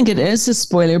don't think it is a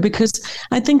spoiler, because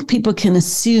I think people can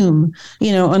assume,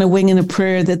 you know, on a wing and a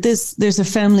prayer that there's a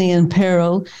family in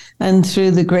peril, and through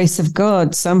the grace of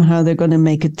God, somehow they're going to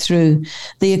make it through.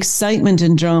 The excitement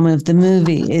and drama of the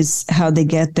movie is how they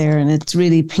get there, and it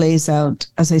really plays out,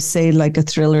 as I say, like a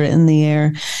thriller in the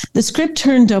air. The script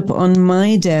turned up on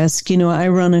my desk. You know, I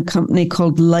run a company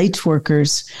called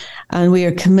Lightworkers, and we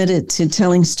are committed to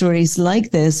telling stories like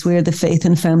this. We're the Faith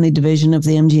and Family division of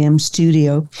the MGM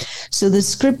studio. So the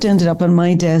script ended up on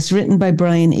my desk, written by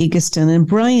Brian Eagleston. And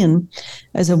Brian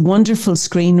is a wonderful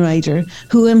screenwriter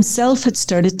who himself had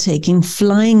started taking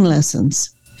flying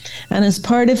lessons. And as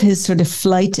part of his sort of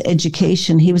flight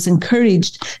education, he was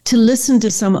encouraged to listen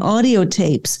to some audio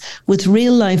tapes with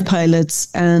real life pilots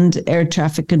and air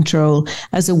traffic control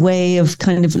as a way of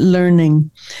kind of learning.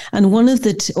 And one of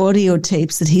the audio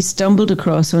tapes that he stumbled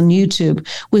across on YouTube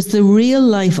was the real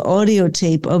life audio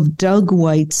tape of Doug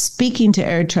White speaking to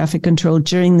air traffic control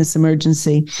during this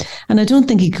emergency. And I don't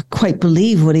think he could quite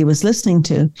believe what he was listening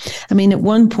to. I mean, at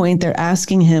one point they're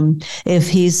asking him if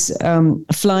he's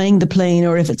flying the plane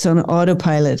or if it's on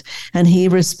autopilot, and he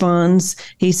responds,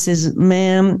 he says,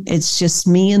 "Ma'am, it's just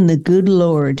me and the good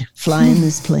Lord flying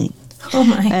this plane." Oh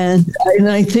my! And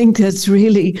I think that's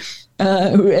really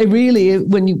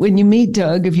when you meet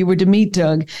Doug, if you were to meet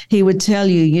Doug, he would tell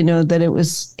you, you know, that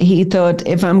he thought,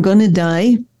 if I'm going to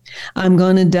die, I'm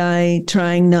going to die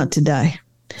trying not to die,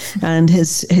 and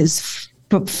his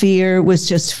fear was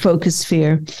just focused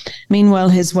fear. Meanwhile,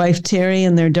 his wife Terry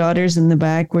and their daughters in the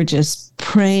back were just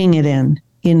praying it in.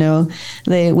 You know,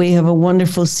 we have a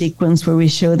wonderful sequence where we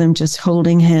show them just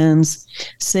holding hands,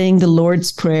 saying the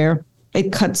Lord's Prayer.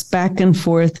 It cuts back and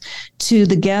forth to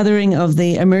the gathering of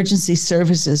the emergency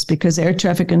services, because air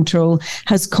traffic control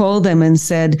has called them and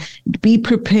said, be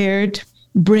prepared,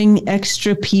 bring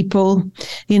extra people.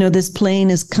 You know, this plane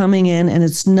is coming in and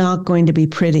it's not going to be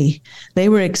pretty. They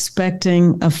were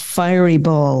expecting a fiery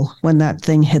ball when that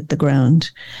thing hit the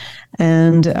ground.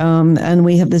 And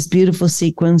we have this beautiful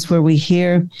sequence where we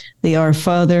hear the Our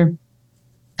Father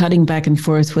cutting back and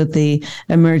forth with the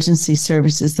emergency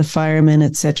services, the firemen,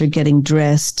 etc., getting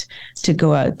dressed to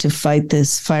go out to fight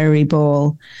this fiery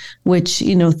ball, which,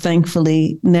 you know,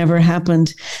 thankfully never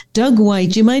happened. Doug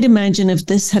White, you might imagine if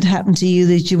this had happened to you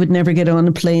that you would never get on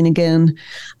a plane again.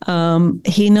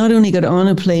 He not only got on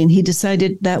a plane, he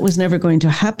decided that was never going to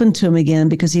happen to him again,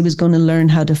 because he was going to learn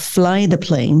how to fly the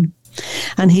plane.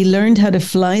 And he learned how to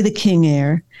fly the King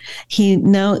Air. He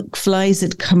now flies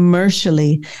it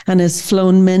commercially and has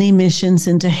flown many missions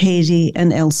into Haiti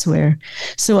and elsewhere.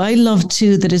 So I love,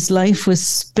 too, that his life was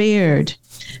spared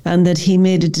and that he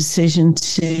made a decision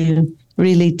to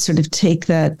really sort of take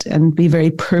that and be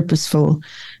very purposeful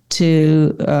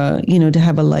to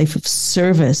have a life of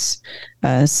service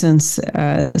since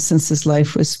his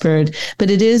life was spared. But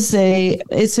it's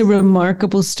a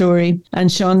remarkable story,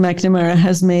 and Sean McNamara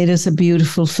has made us a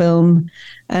beautiful film,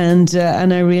 and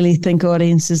I really think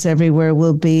audiences everywhere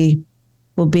will be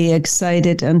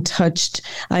excited and touched.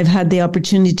 I've had the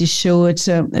opportunity to show it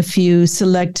a few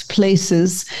select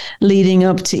places leading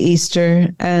up to Easter,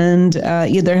 and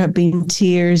there have been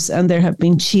tears and there have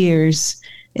been cheers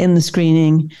in the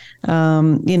screening.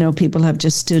 People have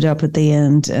just stood up at the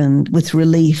end and with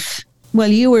relief. Well,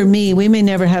 you or me, we may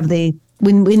never have the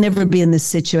we never be in this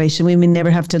situation. We may never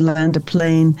have to land a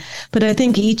plane. But I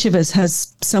think each of us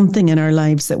has something in our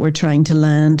lives that we're trying to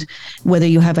land, whether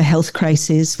you have a health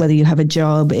crisis, whether you have a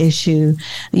job issue,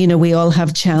 we all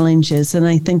have challenges. And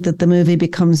I think that the movie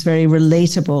becomes very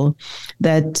relatable,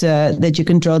 that you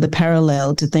can draw the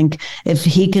parallel to think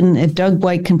if Doug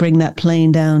White can bring that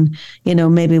plane down,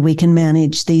 maybe we can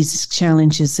manage these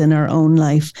challenges in our own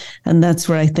life. And that's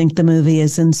where I think the movie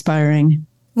is inspiring.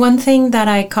 One thing that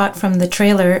I caught from the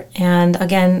trailer, and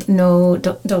again, no,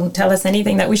 don't tell us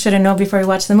anything that we shouldn't know before we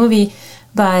watch the movie,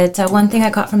 but one thing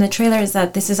I caught from the trailer is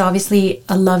that this is obviously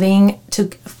a loving,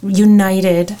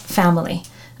 united family.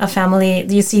 A family,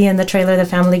 you see in the trailer the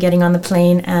family getting on the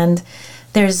plane, and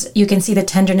you can see the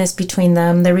tenderness between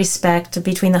them, the respect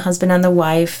between the husband and the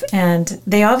wife, and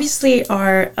they obviously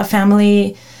are a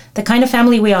family, the kind of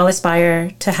family we all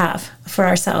aspire to have for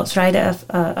ourselves, right?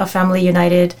 A family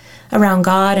united around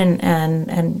God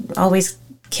and always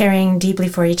caring deeply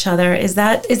for each other. Was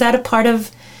that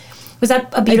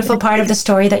a beautiful part of the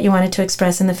story that you wanted to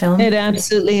express in the film? It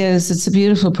absolutely is. It's a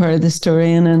beautiful part of the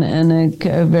story, and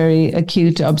a very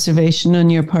acute observation on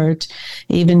your part,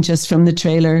 even just from the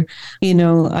trailer.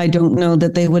 I don't know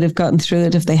that they would have gotten through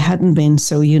it if they hadn't been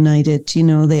so united.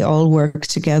 They all work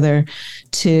together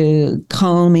to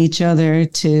calm each other,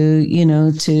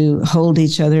 to hold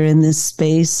each other in this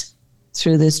space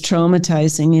through this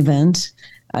traumatizing event.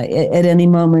 At any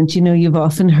moment, you've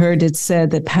often heard it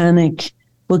said that panic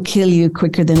will kill you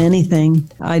quicker than anything.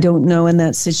 I don't know in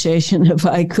that situation if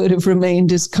I could have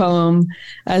remained as calm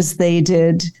as they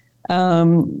did.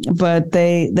 But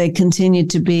they continued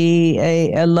to be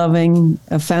a loving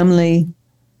family.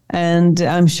 And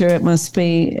I'm sure it must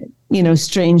be,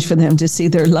 strange for them to see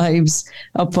their lives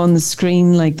up on the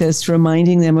screen like this,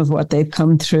 reminding them of what they've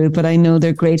come through. But I know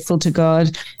they're grateful to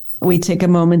God. We take a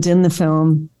moment in the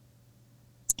film,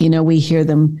 we hear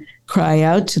them cry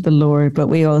out to the Lord, but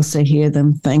we also hear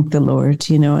them thank the Lord,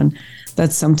 and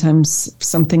that's sometimes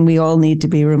something we all need to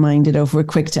be reminded of. We're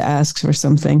quick to ask for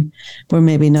something. We're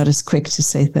maybe not as quick to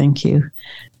say thank you.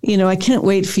 I can't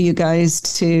wait for you guys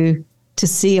to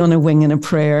see On a Wing and a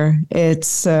Prayer.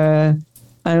 It's it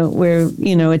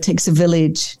takes a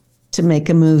village to make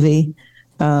a movie.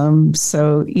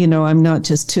 So, I'm not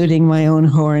just tooting my own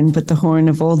horn, but the horn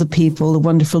of all the people, the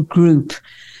wonderful group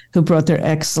who brought their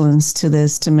excellence to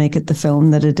this to make it the film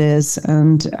that it is.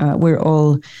 And we're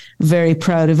all very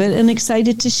proud of it and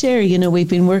excited to share. We've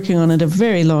been working on it a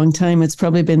very long time. It's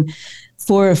probably been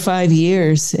 4 or 5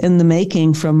 years in the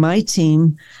making from my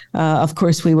team. Of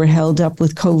course, we were held up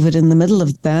with COVID in the middle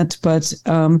of that, but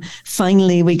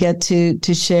finally we get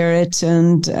to share it,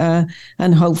 and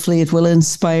hopefully it will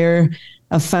inspire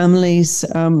families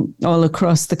all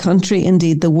across the country,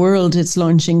 indeed the world. It's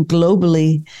launching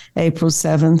globally April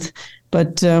 7th.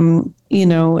 But,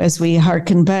 as we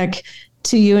hearken back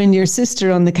to you and your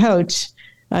sister on the couch,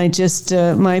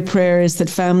 my prayer is that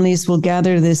families will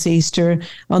gather this Easter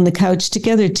on the couch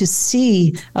together to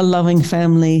see a loving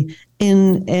family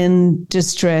in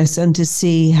distress, and to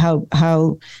see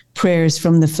how prayers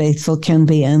from the faithful can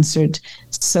be answered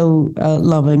so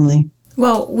lovingly.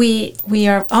 Well, we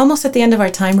are almost at the end of our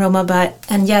time, Roma,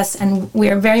 and we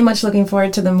are very much looking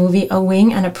forward to the movie A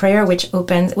Wing and a Prayer, which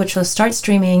will start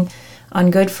streaming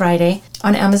on Good Friday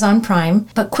on Amazon Prime.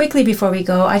 But quickly before we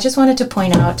go, I just wanted to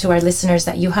point out to our listeners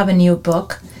that you have a new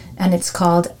book, and it's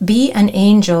called Be an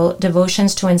Angel,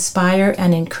 Devotions to Inspire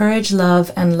and Encourage Love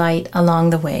and Light Along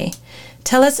the Way.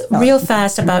 Tell us real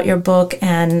fast about your book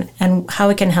and how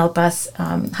it can help us,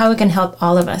 how it can help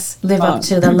all of us live up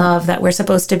to the love that we're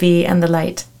supposed to be and the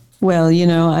light. Well,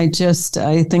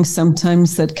 I think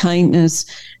sometimes that kindness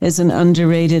is an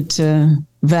underrated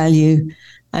value.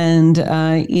 And,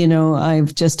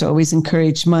 I've just always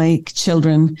encouraged my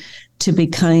children to be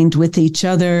kind with each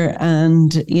other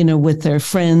and, with their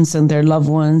friends and their loved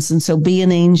ones. And so Be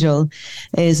an Angel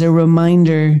is a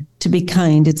reminder to be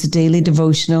kind. It's a daily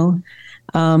devotional.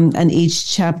 And each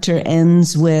chapter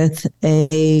ends with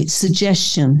a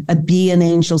suggestion, a Be an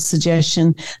Angel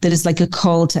suggestion that is like a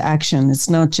call to action. It's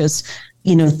not just,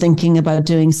 thinking about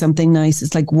doing something nice.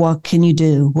 It's like, what can you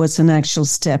do? What's an actual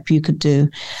step you could do?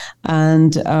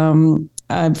 And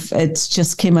it's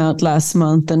just came out last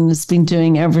month, and it's been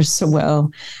doing ever so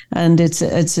well. And it's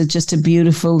just a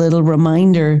beautiful little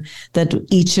reminder that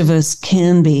each of us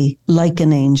can be like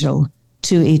an angel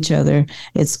to each other.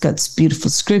 It's got beautiful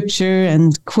scripture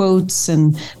and quotes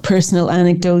and personal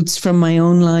anecdotes from my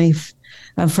own life,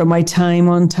 from my time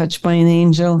on Touched by an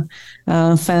Angel.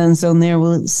 Fans on there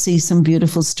will see some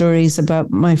beautiful stories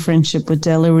about my friendship with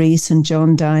Della Reese and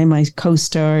John Dye, my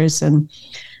co-stars, and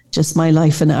just my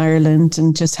life in Ireland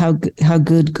and just how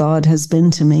good God has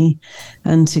been to me,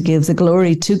 and to give the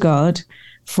glory to God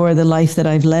for the life that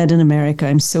I've led in America.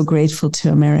 I'm so grateful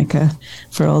to America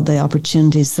for all the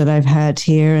opportunities that I've had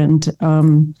here.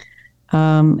 And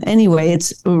anyway,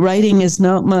 writing is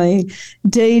not my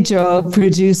day job.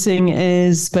 Producing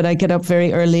is, but I get up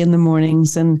very early in the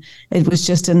mornings, and it was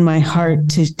just in my heart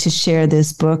to share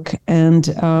this book. And,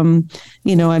 I'm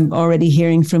already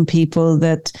hearing from people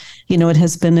that, it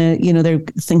has been they're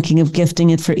thinking of gifting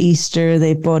it for Easter.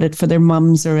 They bought it for their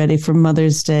mums already for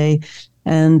Mother's Day.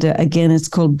 And again, it's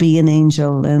called Be an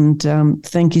Angel. And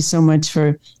thank you so much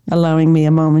for allowing me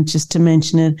a moment just to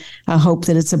mention it. I hope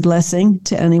that it's a blessing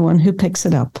to anyone who picks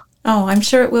it up. Oh, I'm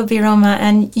sure it will be, Roma.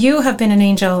 And you have been an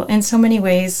angel in so many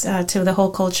ways to the whole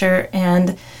culture.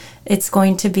 And it's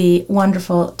going to be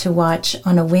wonderful to watch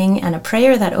On a Wing and a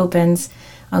Prayer that opens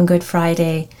on Good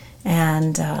Friday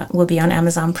and will be on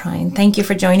Amazon Prime. Thank you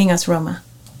for joining us, Roma.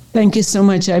 Thank you so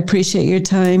much. I appreciate your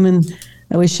time, and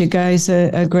I wish you guys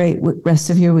a great rest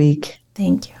of your week.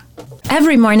 Thank you.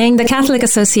 Every morning, the Catholic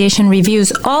Association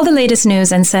reviews all the latest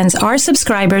news and sends our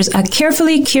subscribers a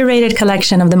carefully curated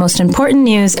collection of the most important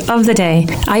news of the day.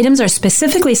 Items are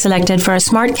specifically selected for a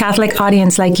smart Catholic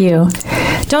audience like you.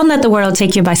 Don't let the world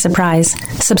take you by surprise.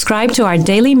 Subscribe to our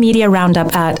daily media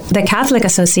roundup at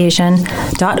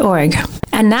thecatholicassociation.org.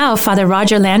 And now, Father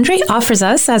Roger Landry offers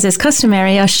us, as is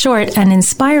customary, a short and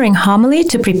inspiring homily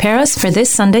to prepare us for this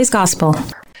Sunday's Gospel.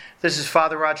 This is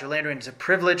Father Roger Landry, and it's a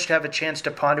privilege to have a chance to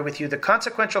ponder with you the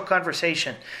consequential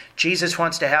conversation Jesus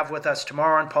wants to have with us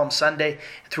tomorrow on Palm Sunday,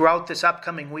 throughout this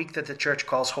upcoming week that the Church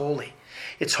calls holy.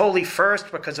 It's holy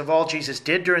first because of all Jesus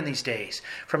did during these days,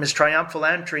 from his triumphal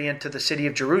entry into the city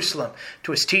of Jerusalem,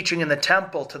 to his teaching in the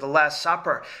temple, to the Last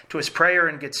Supper, to his prayer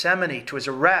in Gethsemane, to his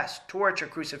arrest, torture,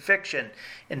 crucifixion,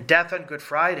 and death on Good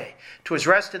Friday, to his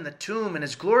rest in the tomb and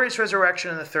his glorious resurrection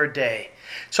on the third day.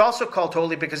 It's also called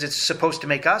holy because it's supposed to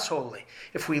make us holy.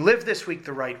 If we live this week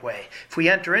the right way, if we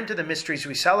enter into the mysteries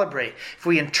we celebrate, if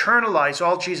we internalize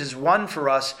all Jesus won for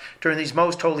us during these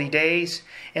most holy days,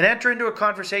 and enter into a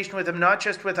conversation with him not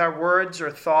just with our words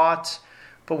or thoughts,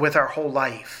 but with our whole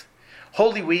life.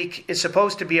 Holy Week is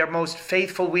supposed to be our most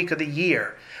faithful week of the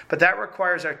year, but that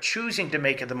requires our choosing to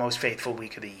make it the most faithful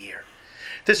week of the year.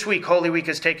 This week, Holy Week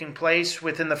is taking place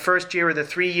within the first year of the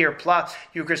 3-year plus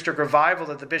Eucharistic revival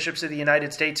that the bishops of the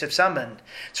United States have summoned.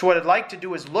 So what I'd like to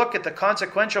do is look at the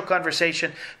consequential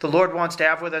conversation the Lord wants to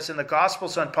have with us in the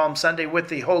Gospels on Palm Sunday with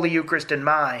the Holy Eucharist in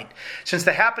mind. Since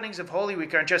the happenings of Holy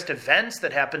Week aren't just events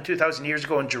that happened 2,000 years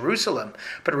ago in Jerusalem,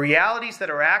 but realities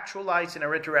that are actualized in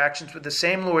our interactions with the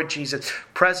same Lord Jesus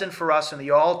present for us on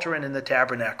the altar and in the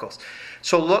tabernacles.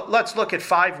 So let's look at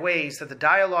 5 ways that the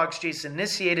dialogues Jesus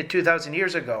initiated 2,000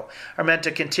 years ago are meant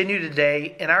to continue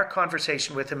today in our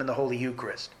conversation with him in the Holy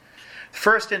Eucharist. The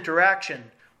first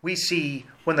interaction we see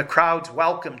when the crowds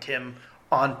welcomed him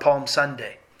on Palm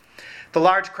Sunday. The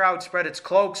large crowd spread its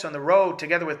cloaks on the road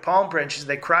together with palm branches.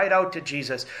 They cried out to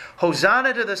Jesus,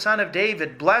 "Hosanna to the Son of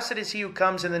David, blessed is he who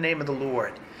comes in the name of the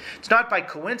Lord." It's not by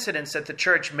coincidence that the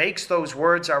Church makes those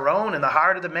words our own in the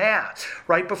heart of the Mass,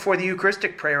 right before the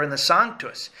Eucharistic prayer in the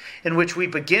Sanctus, in which we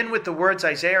begin with the words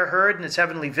Isaiah heard in his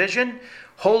heavenly vision,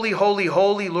 "Holy, holy,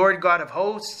 holy, Lord God of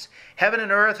hosts, heaven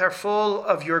and earth are full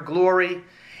of your glory,"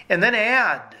 and then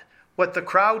add what the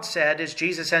crowd said as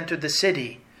Jesus entered the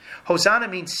city. Hosanna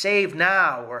means save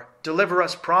now or deliver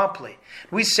us promptly.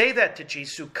 We say that to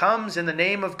Jesus, who comes in the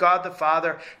name of God the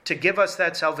Father to give us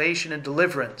that salvation and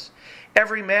deliverance.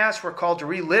 Every Mass we're called to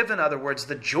relive, in other words,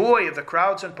 the joy of the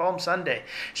crowds on Palm Sunday.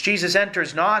 Jesus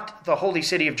enters not the holy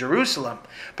city of Jerusalem,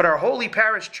 but our holy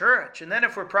parish church, and then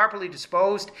if we're properly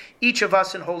disposed, each of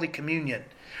us in Holy Communion.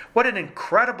 What an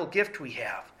incredible gift we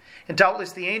have. And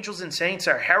doubtless the angels and saints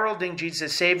are heralding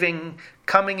Jesus' saving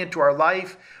coming into our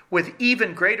life with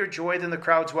even greater joy than the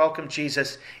crowds welcomed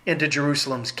Jesus into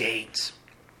Jerusalem's gates.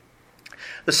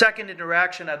 The second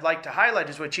interaction I'd like to highlight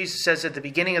is what Jesus says at the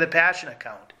beginning of the Passion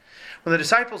account. When the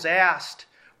disciples asked,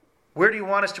 "Where do you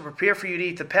want us to prepare for you to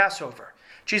eat the Passover?"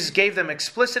 Jesus gave them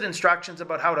explicit instructions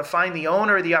about how to find the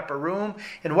owner of the upper room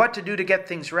and what to do to get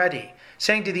things ready,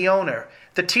 saying to the owner,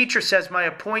 "The teacher says, my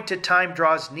appointed time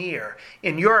draws near.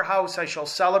 In your house I shall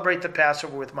celebrate the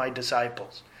Passover with my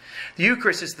disciples." The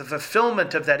Eucharist is the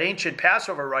fulfillment of that ancient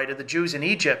Passover rite of the Jews in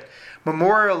Egypt,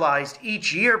 memorialized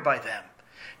each year by them.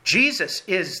 Jesus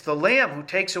is the Lamb who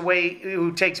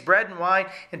takes bread and wine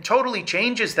and totally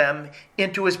changes them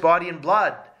into his body and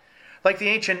blood. Like the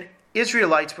ancient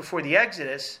Israelites before the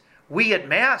Exodus, we at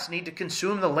Mass need to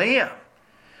consume the Lamb.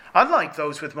 Unlike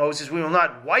those with Moses, we will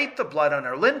not wipe the blood on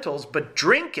our lintels, but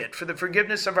drink it for the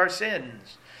forgiveness of our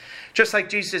sins. Just like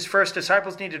Jesus' first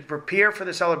disciples needed to prepare for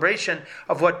the celebration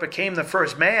of what became the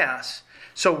first Mass,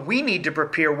 so we need to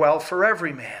prepare well for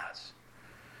every Mass.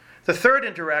 The third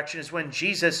interaction is when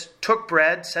Jesus took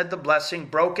bread, said the blessing,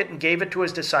 broke it, and gave it to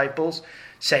his disciples,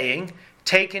 saying,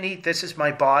 "Take and eat, this is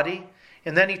my body."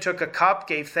 And then he took a cup,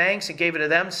 gave thanks, and gave it to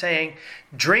them, saying,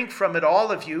 "Drink from it,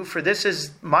 all of you, for this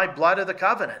is my blood of the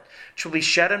covenant, which will be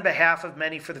shed on behalf of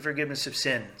many for the forgiveness of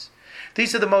sins."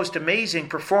 These are the most amazing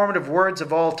performative words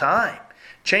of all time,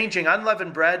 changing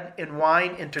unleavened bread and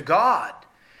wine into God,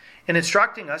 and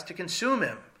instructing us to consume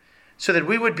him, so that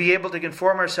we would be able to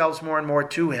conform ourselves more and more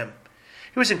to him.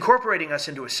 He was incorporating us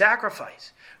into a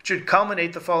sacrifice, which would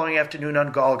culminate the following afternoon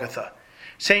on Golgotha.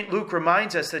 St. Luke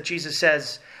reminds us that Jesus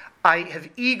says, "I have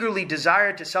eagerly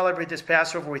desired to celebrate this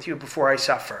Passover with you before I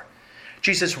suffer."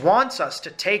 Jesus wants us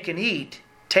to take and eat,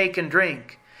 take and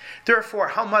drink. Therefore,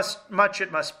 how much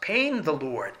it must pain the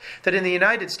Lord that in the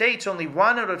United States only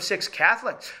 1 out of 6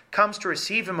 Catholics comes to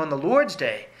receive him on the Lord's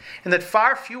Day, and that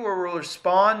far fewer will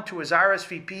respond to his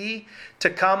RSVP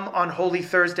to come on Holy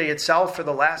Thursday itself for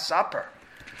the Last Supper.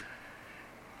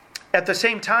 At the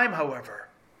same time, however,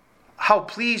 how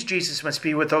pleased Jesus must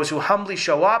be with those who humbly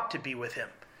show up to be with him,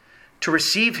 to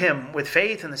receive him with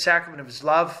faith in the sacrament of his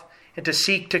love, and to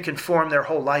seek to conform their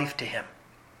whole life to him.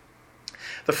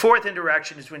 The fourth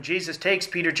interaction is when Jesus takes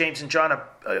Peter, James, and John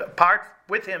apart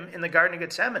with him in the Garden of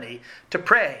Gethsemane to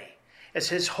pray, as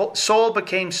his soul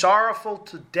became sorrowful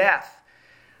to death,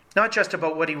 not just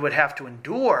about what he would have to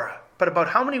endure, but about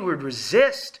how many would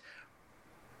resist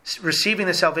receiving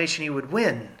the salvation he would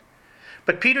win.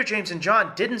 But Peter, James, and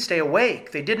John didn't stay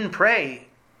awake. They didn't pray,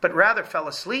 but rather fell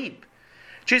asleep.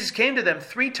 Jesus came to them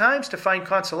 3 times to find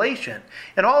consolation,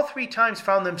 and all 3 times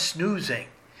found them snoozing.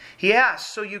 He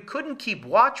asked, "So you couldn't keep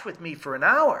watch with me for an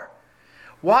hour?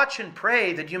 Watch and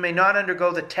pray that you may not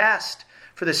undergo the test,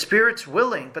 for the spirit's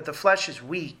willing, but the flesh is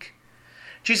weak."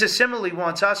 Jesus similarly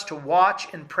wants us to watch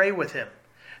and pray with him.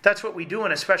 That's what we do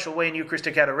in a special way in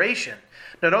Eucharistic adoration,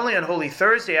 not only on Holy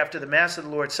Thursday after the Mass of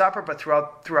the Lord's Supper, but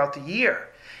throughout the year.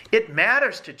 It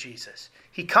matters to Jesus.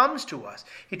 He comes to us.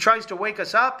 He tries to wake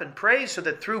us up and pray so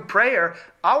that through prayer,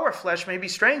 our flesh may be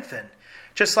strengthened.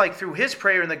 Just like through his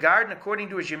prayer in the garden, according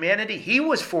to his humanity, he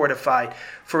was fortified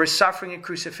for his suffering and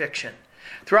crucifixion.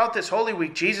 Throughout this Holy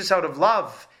Week, Jesus, out of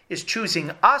love, is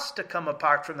choosing us to come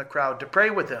apart from the crowd to pray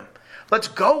with him. Let's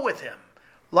go with him,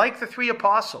 like the 3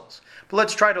 apostles. But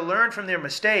let's try to learn from their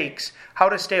mistakes how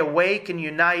to stay awake and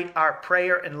unite our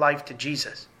prayer and life to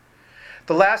Jesus.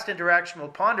 The last interaction we'll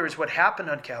ponder is what happened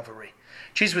on Calvary.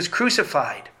 Jesus was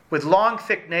crucified with long,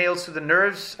 thick nails through the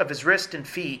nerves of his wrist and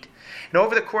feet, and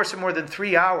over the course of more than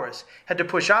 3 hours, had to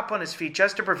push up on his feet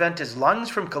just to prevent his lungs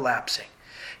from collapsing.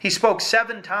 He spoke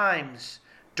 7 times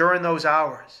during those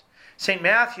hours. St.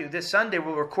 Matthew this Sunday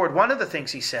will record one of the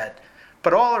things he said,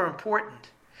 but all are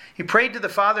important. He prayed to the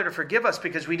Father to forgive us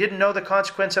because we didn't know the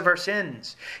consequence of our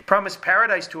sins. He promised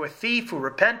paradise to a thief who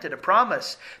repented, a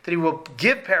promise that he will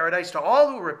give paradise to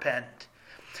all who repent.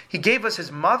 He gave us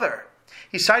his mother.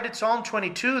 He cited Psalm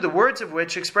 22, the words of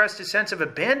which expressed his sense of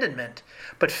abandonment,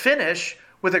 but finish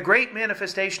with a great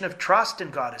manifestation of trust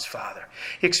in God his Father.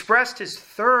 He expressed his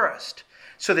thirst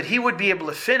so that he would be able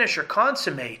to finish or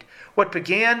consummate what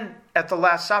began at the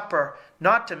Last Supper,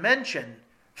 not to mention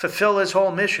fulfill his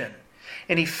whole mission.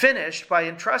 And he finished by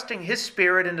entrusting his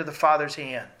Spirit into the Father's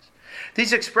hands.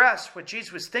 These express what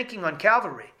Jesus was thinking on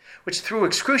Calvary, which through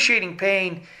excruciating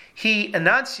pain he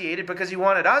enunciated because he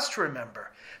wanted us to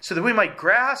remember, so that we might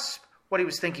grasp what he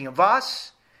was thinking of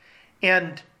us,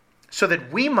 and so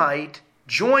that we might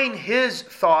join his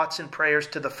thoughts and prayers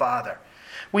to the Father.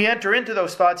 We enter into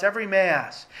those thoughts every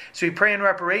Mass. So we pray in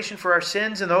reparation for our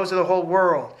sins and those of the whole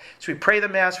world. So we pray the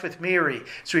Mass with Mary.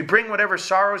 So we bring whatever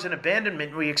sorrows and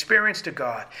abandonment we experience to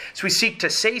God. So we seek to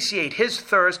satiate his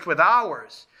thirst with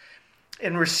ours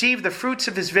and receive the fruits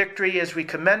of his victory as we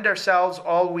commend ourselves,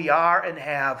 all we are and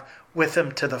have, with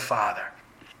him to the Father.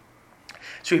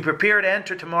 So we prepare to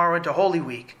enter tomorrow into Holy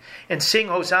Week and sing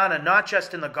Hosanna, not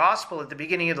just in the Gospel at the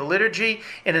beginning of the liturgy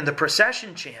and in the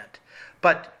procession chant,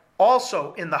 but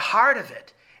also in the heart of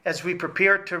it as we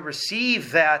prepare to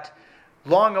receive that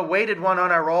long-awaited one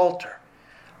on our altar.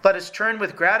 Let us turn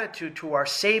with gratitude to our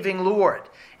saving Lord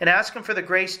and ask him for the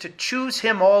grace to choose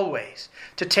him always,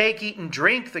 to take, eat, and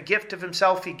drink the gift of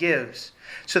himself he gives,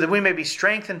 so that we may be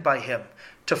strengthened by him,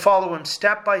 to follow him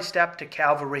step by step to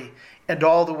Calvary and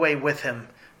all the way with him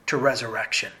to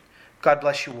resurrection. God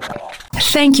bless you all.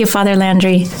 Thank you, Father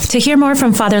Landry. To hear more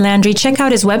from Father Landry, check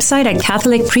out his website at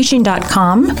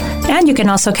catholicpreaching.com, and you can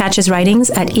also catch his writings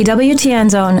at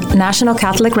EWTN's own National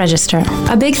Catholic Register.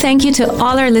 A big thank you to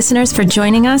all our listeners for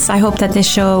joining us. I hope that this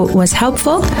show was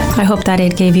helpful. I hope that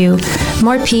it gave you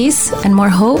more peace and more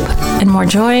hope and more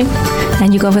joy,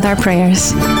 and you go with our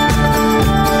prayers.